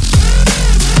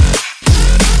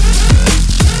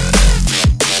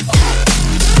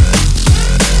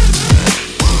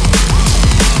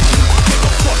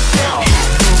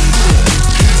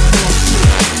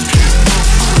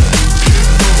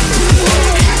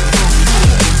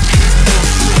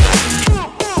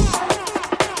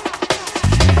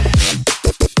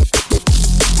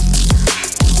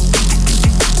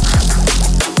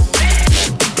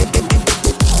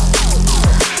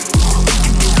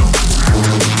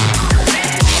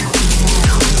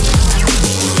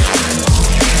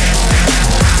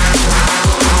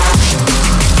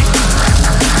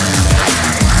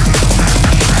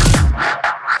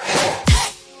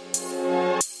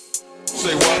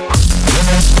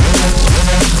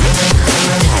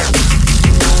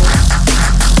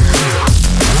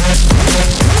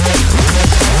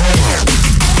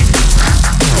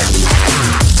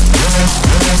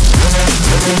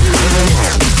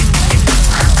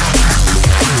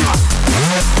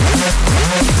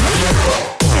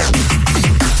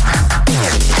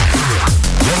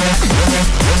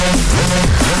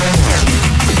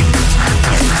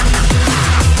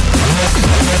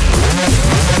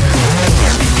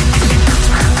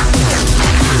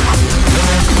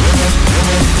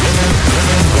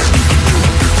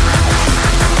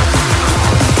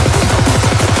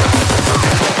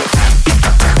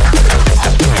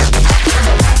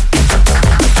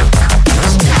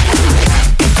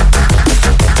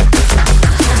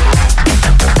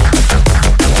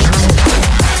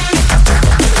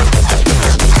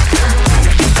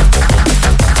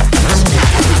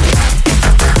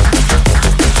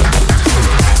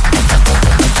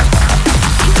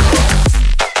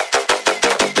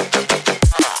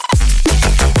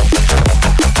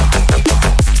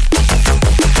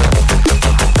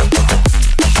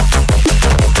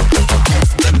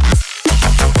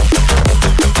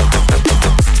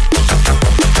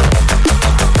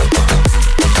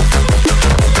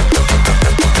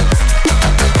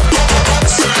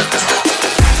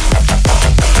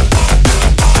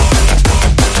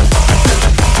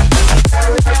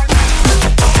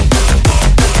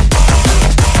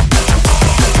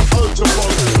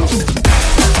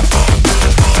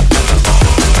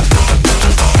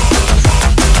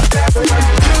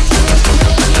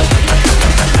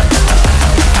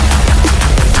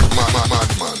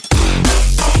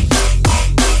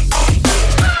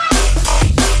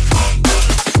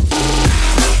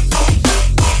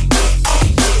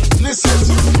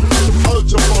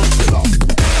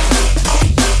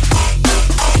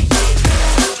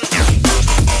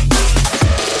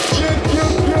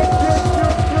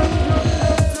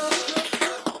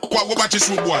 Watch this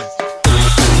one, boy.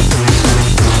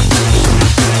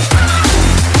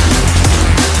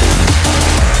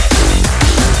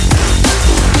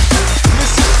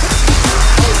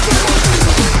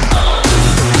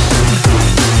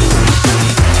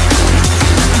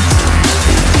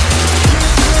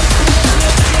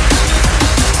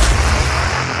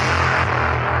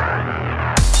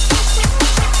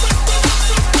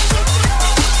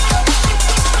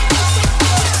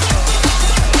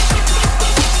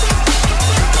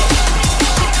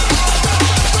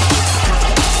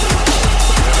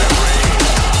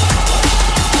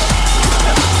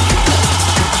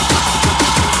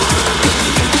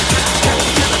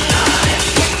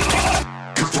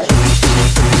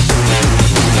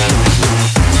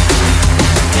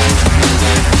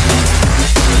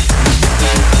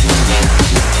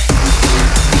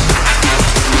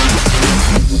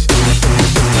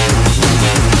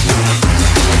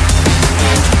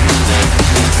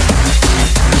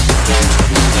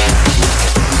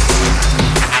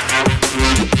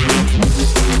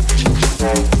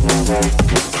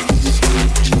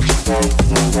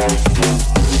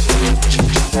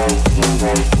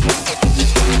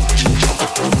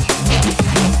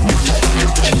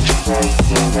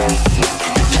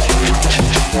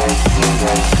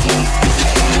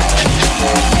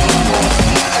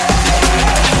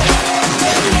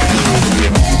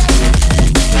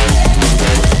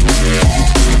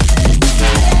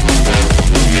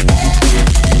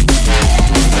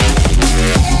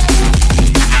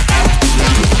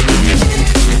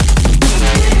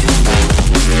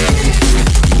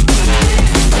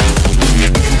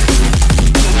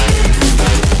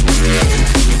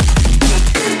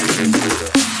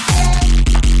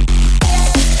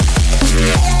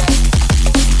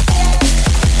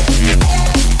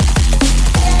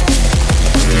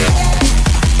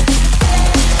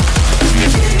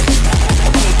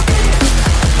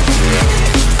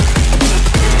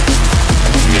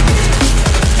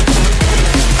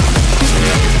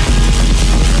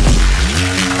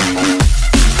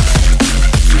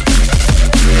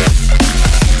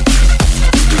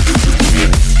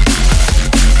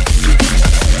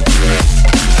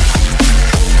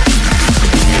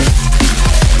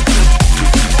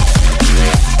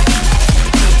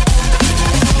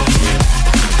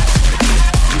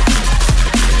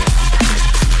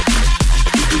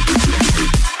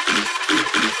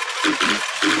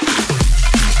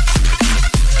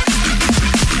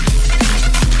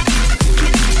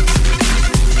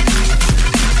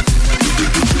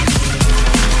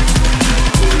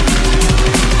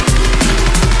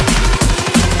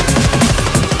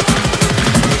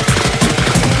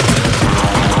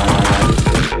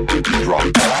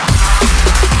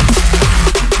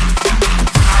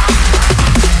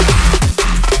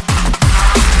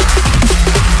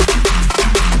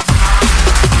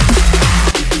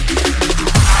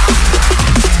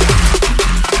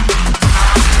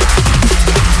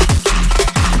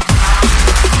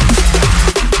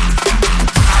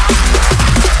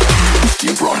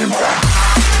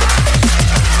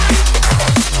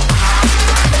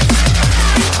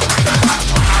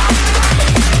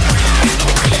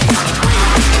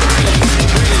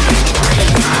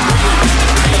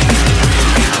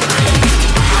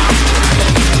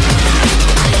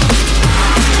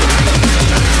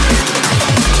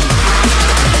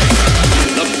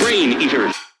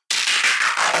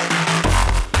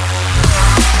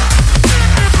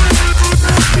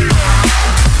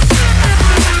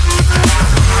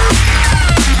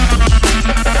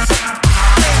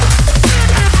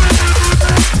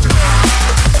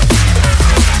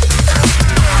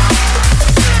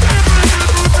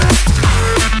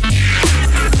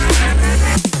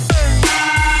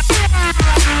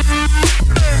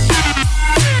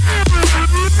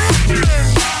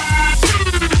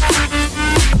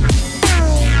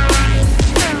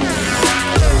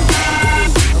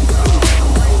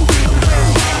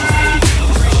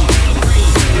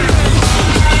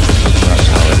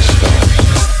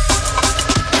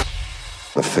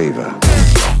 favor.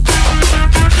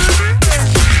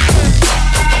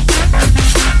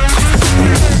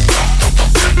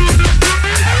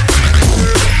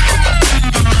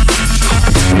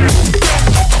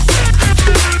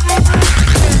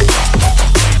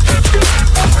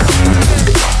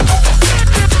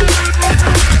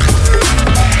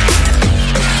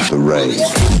 The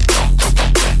ray.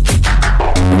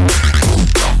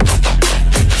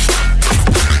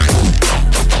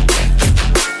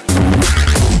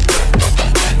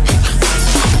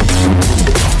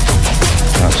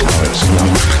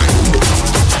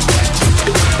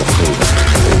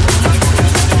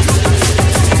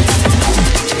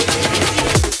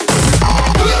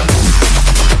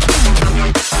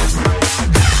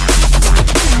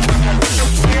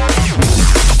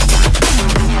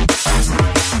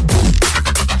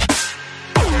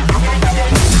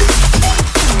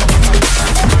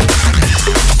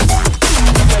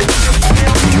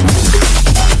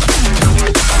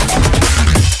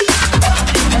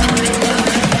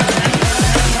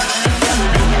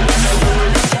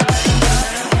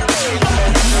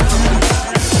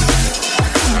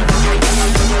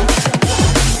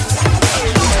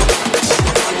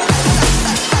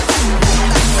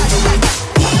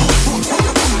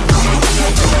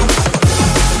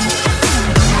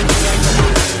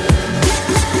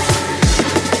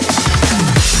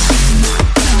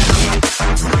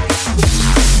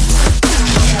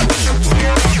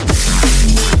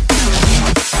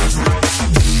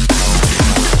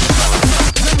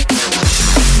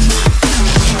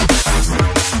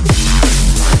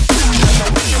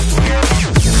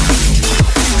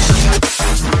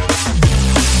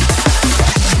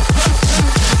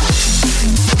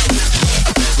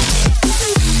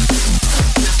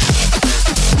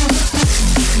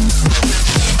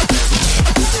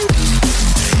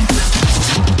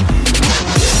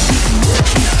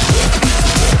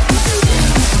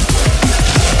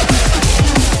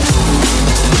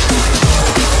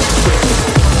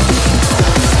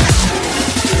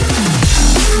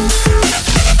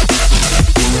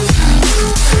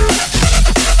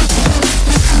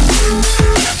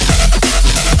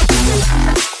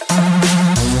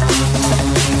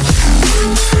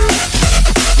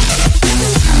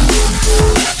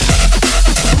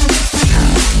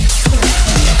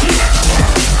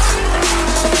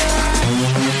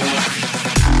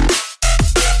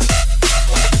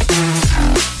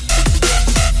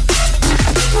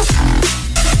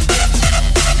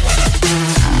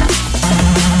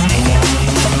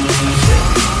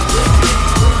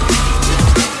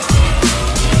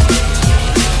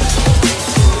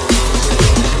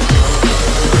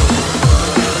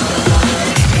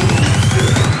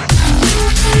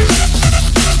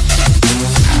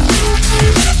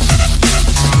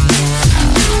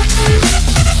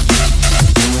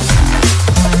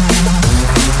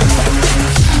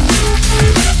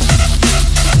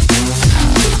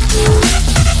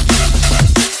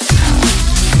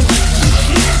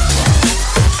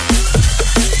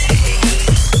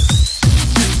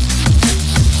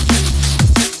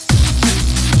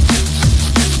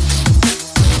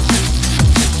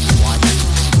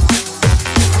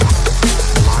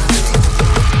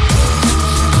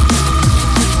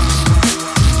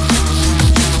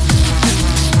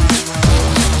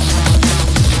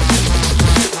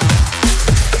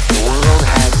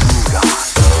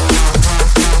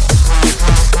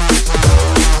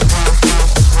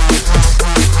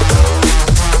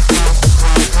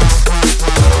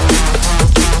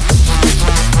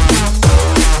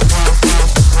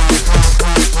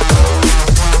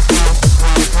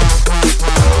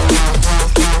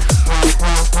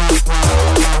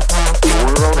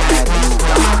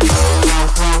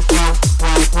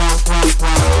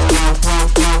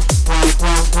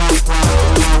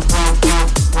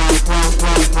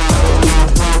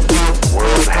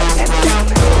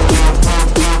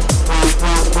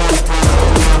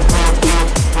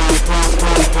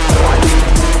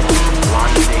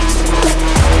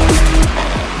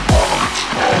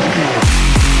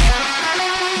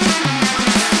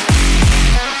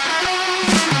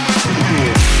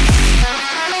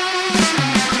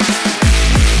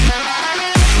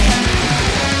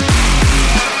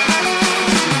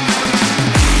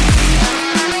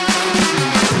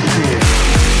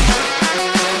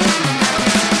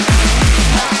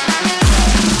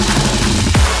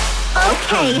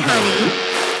 Hey, honey.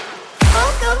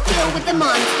 I'll go deal with the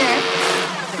monster.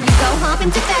 You go hop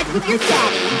into bed with your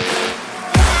daddy.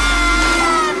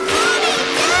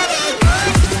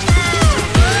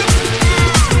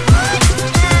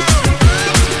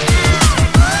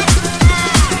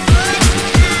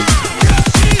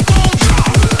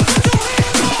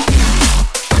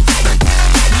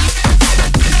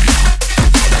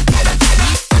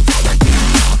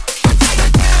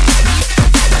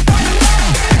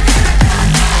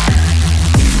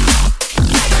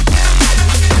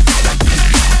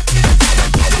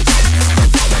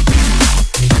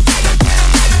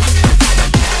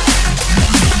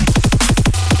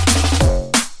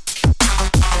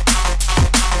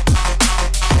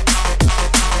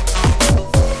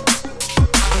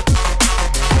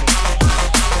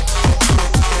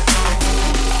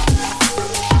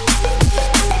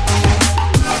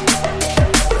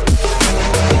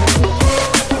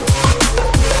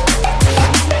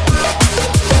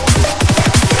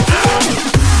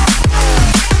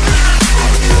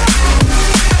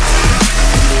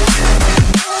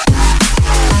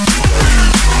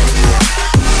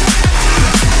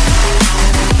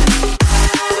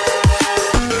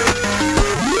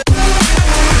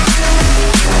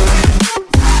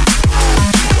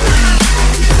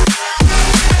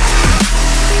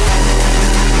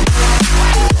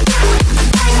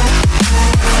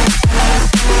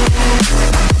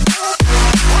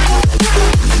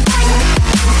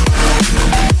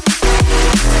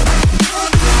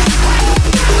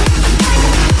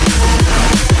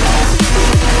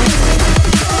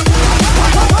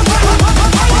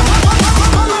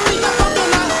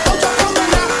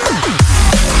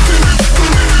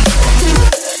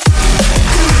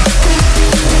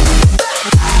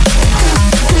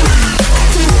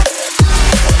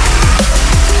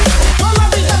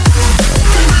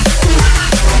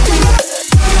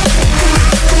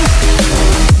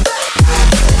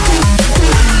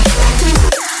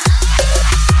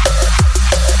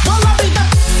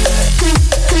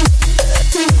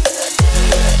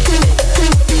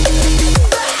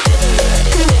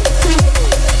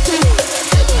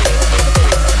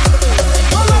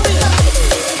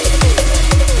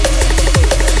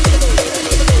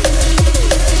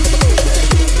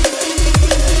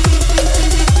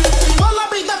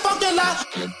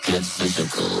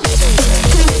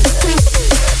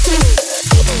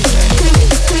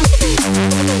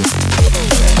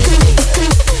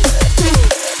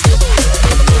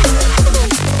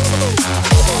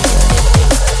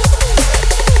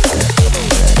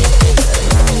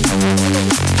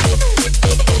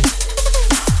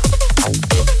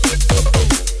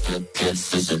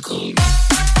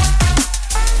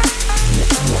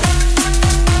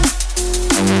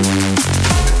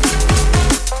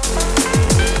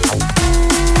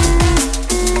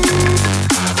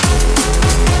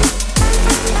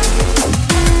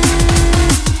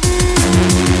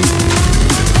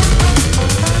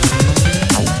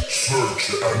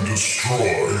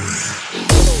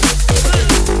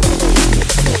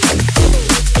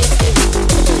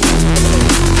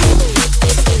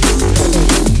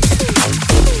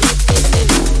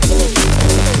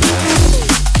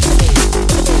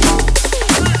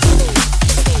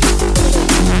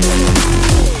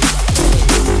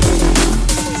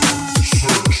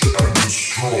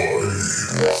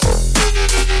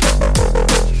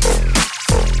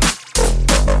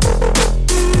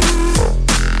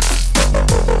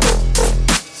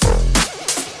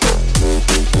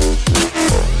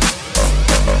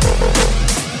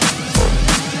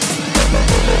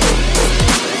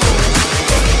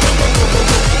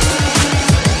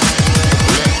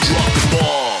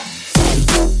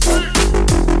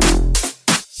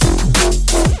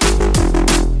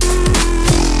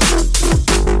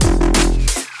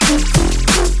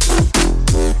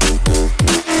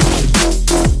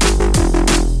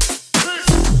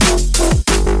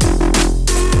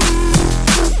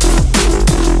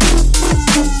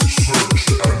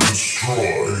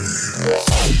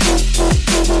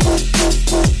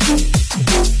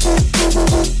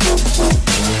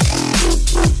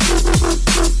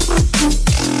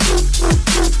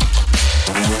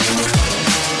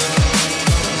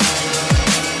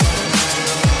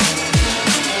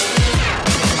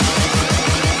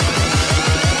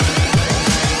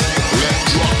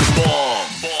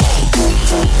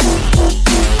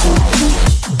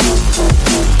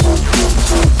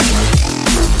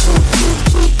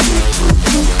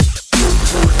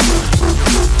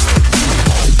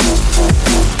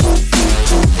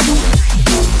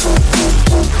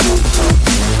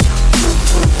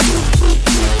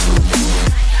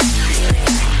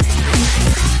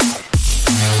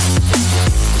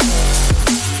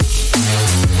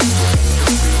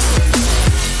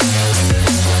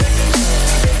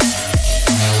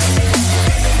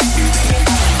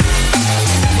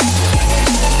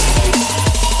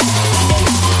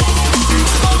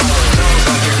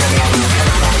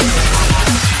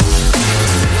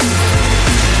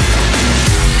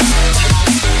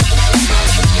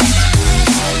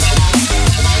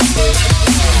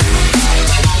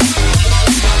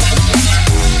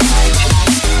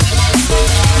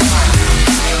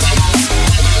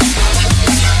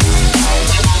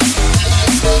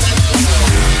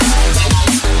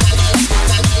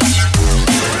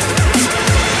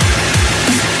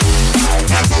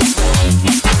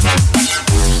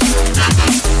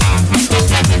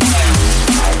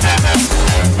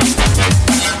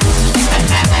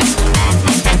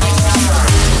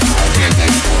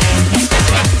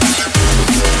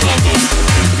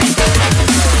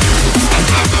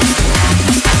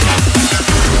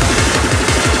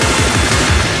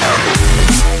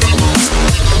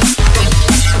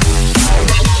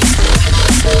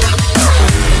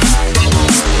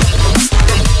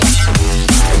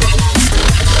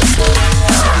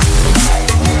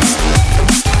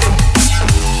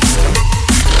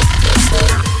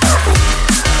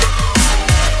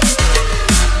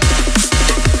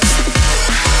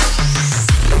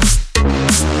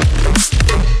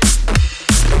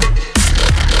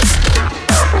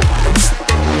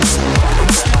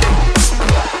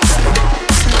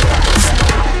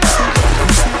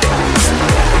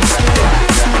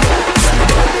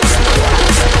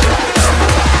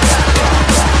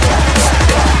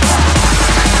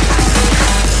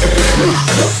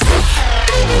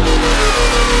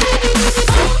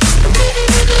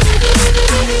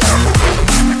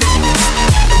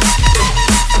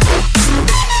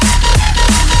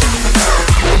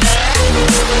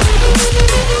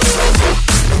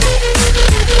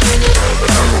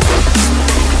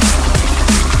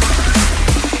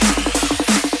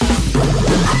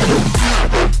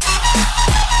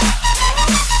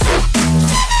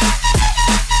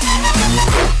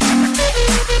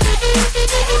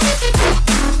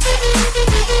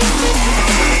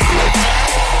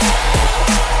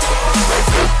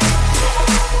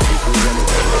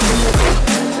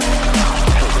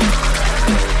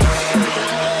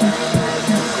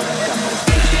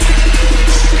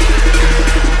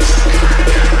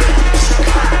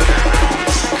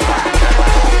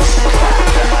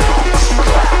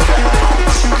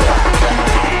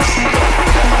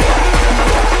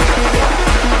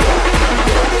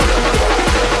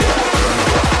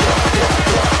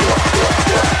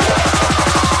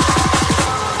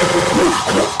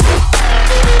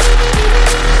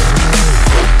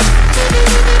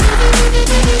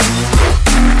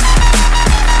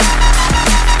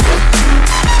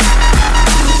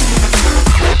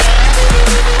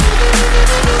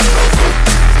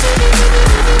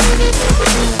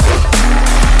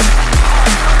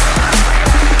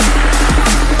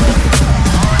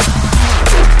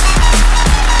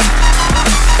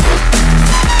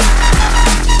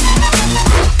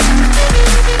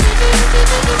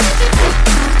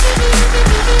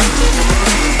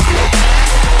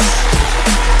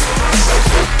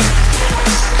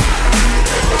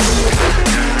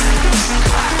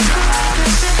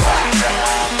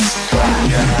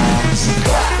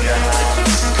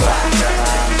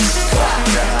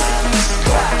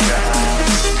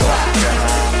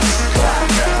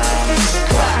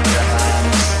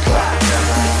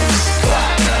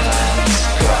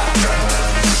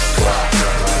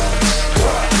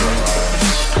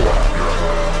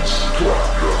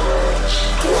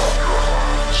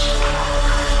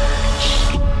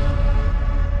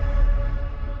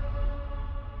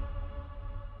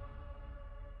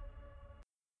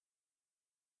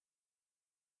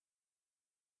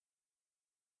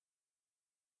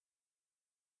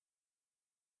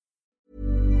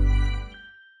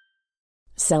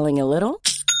 Selling a little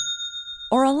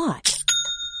or a lot?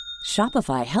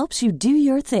 Shopify helps you do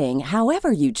your thing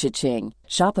however you cha-ching.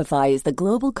 Shopify is the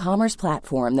global commerce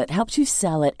platform that helps you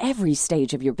sell at every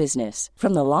stage of your business.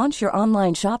 From the launch your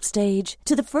online shop stage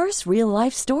to the first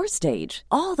real-life store stage,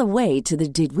 all the way to the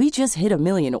did we just hit a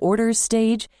million orders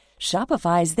stage.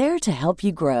 Shopify is there to help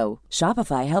you grow.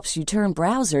 Shopify helps you turn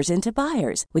browsers into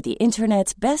buyers with the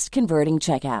internet's best converting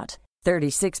checkout.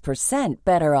 36%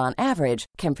 better on average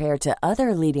compared to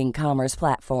other leading commerce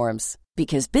platforms.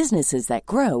 Because businesses that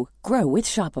grow, grow with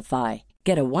Shopify.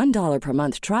 Get a $1 per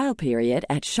month trial period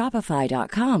at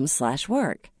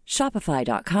shopify.com/work.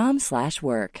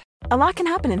 Shopify.com/work. A lot can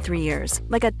happen in 3 years,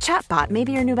 like a chatbot may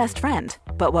be your new best friend.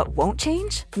 But what won't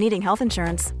change? Needing health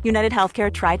insurance. United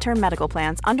Healthcare Tri-Term Medical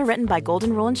Plans, underwritten by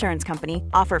Golden Rule Insurance Company,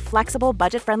 offer flexible,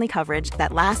 budget-friendly coverage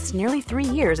that lasts nearly 3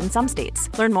 years in some states.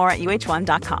 Learn more at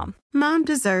uh1.com. Mom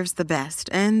deserves the best,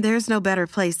 and there's no better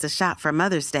place to shop for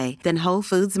Mother's Day than Whole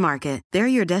Foods Market. They're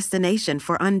your destination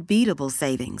for unbeatable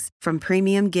savings, from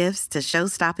premium gifts to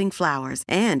show-stopping flowers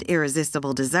and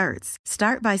irresistible desserts.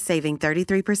 Start by saving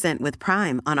 33% with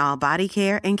Prime on all body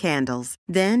care and candles.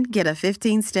 Then get a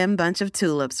 15-stem bunch of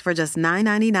tulips for just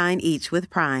 $9.99 each with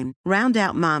Prime. Round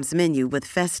out Mom's menu with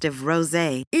festive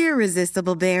rosé,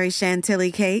 irresistible berry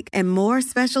chantilly cake, and more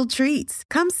special treats.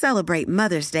 Come celebrate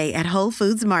Mother's Day at Whole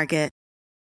Foods Market.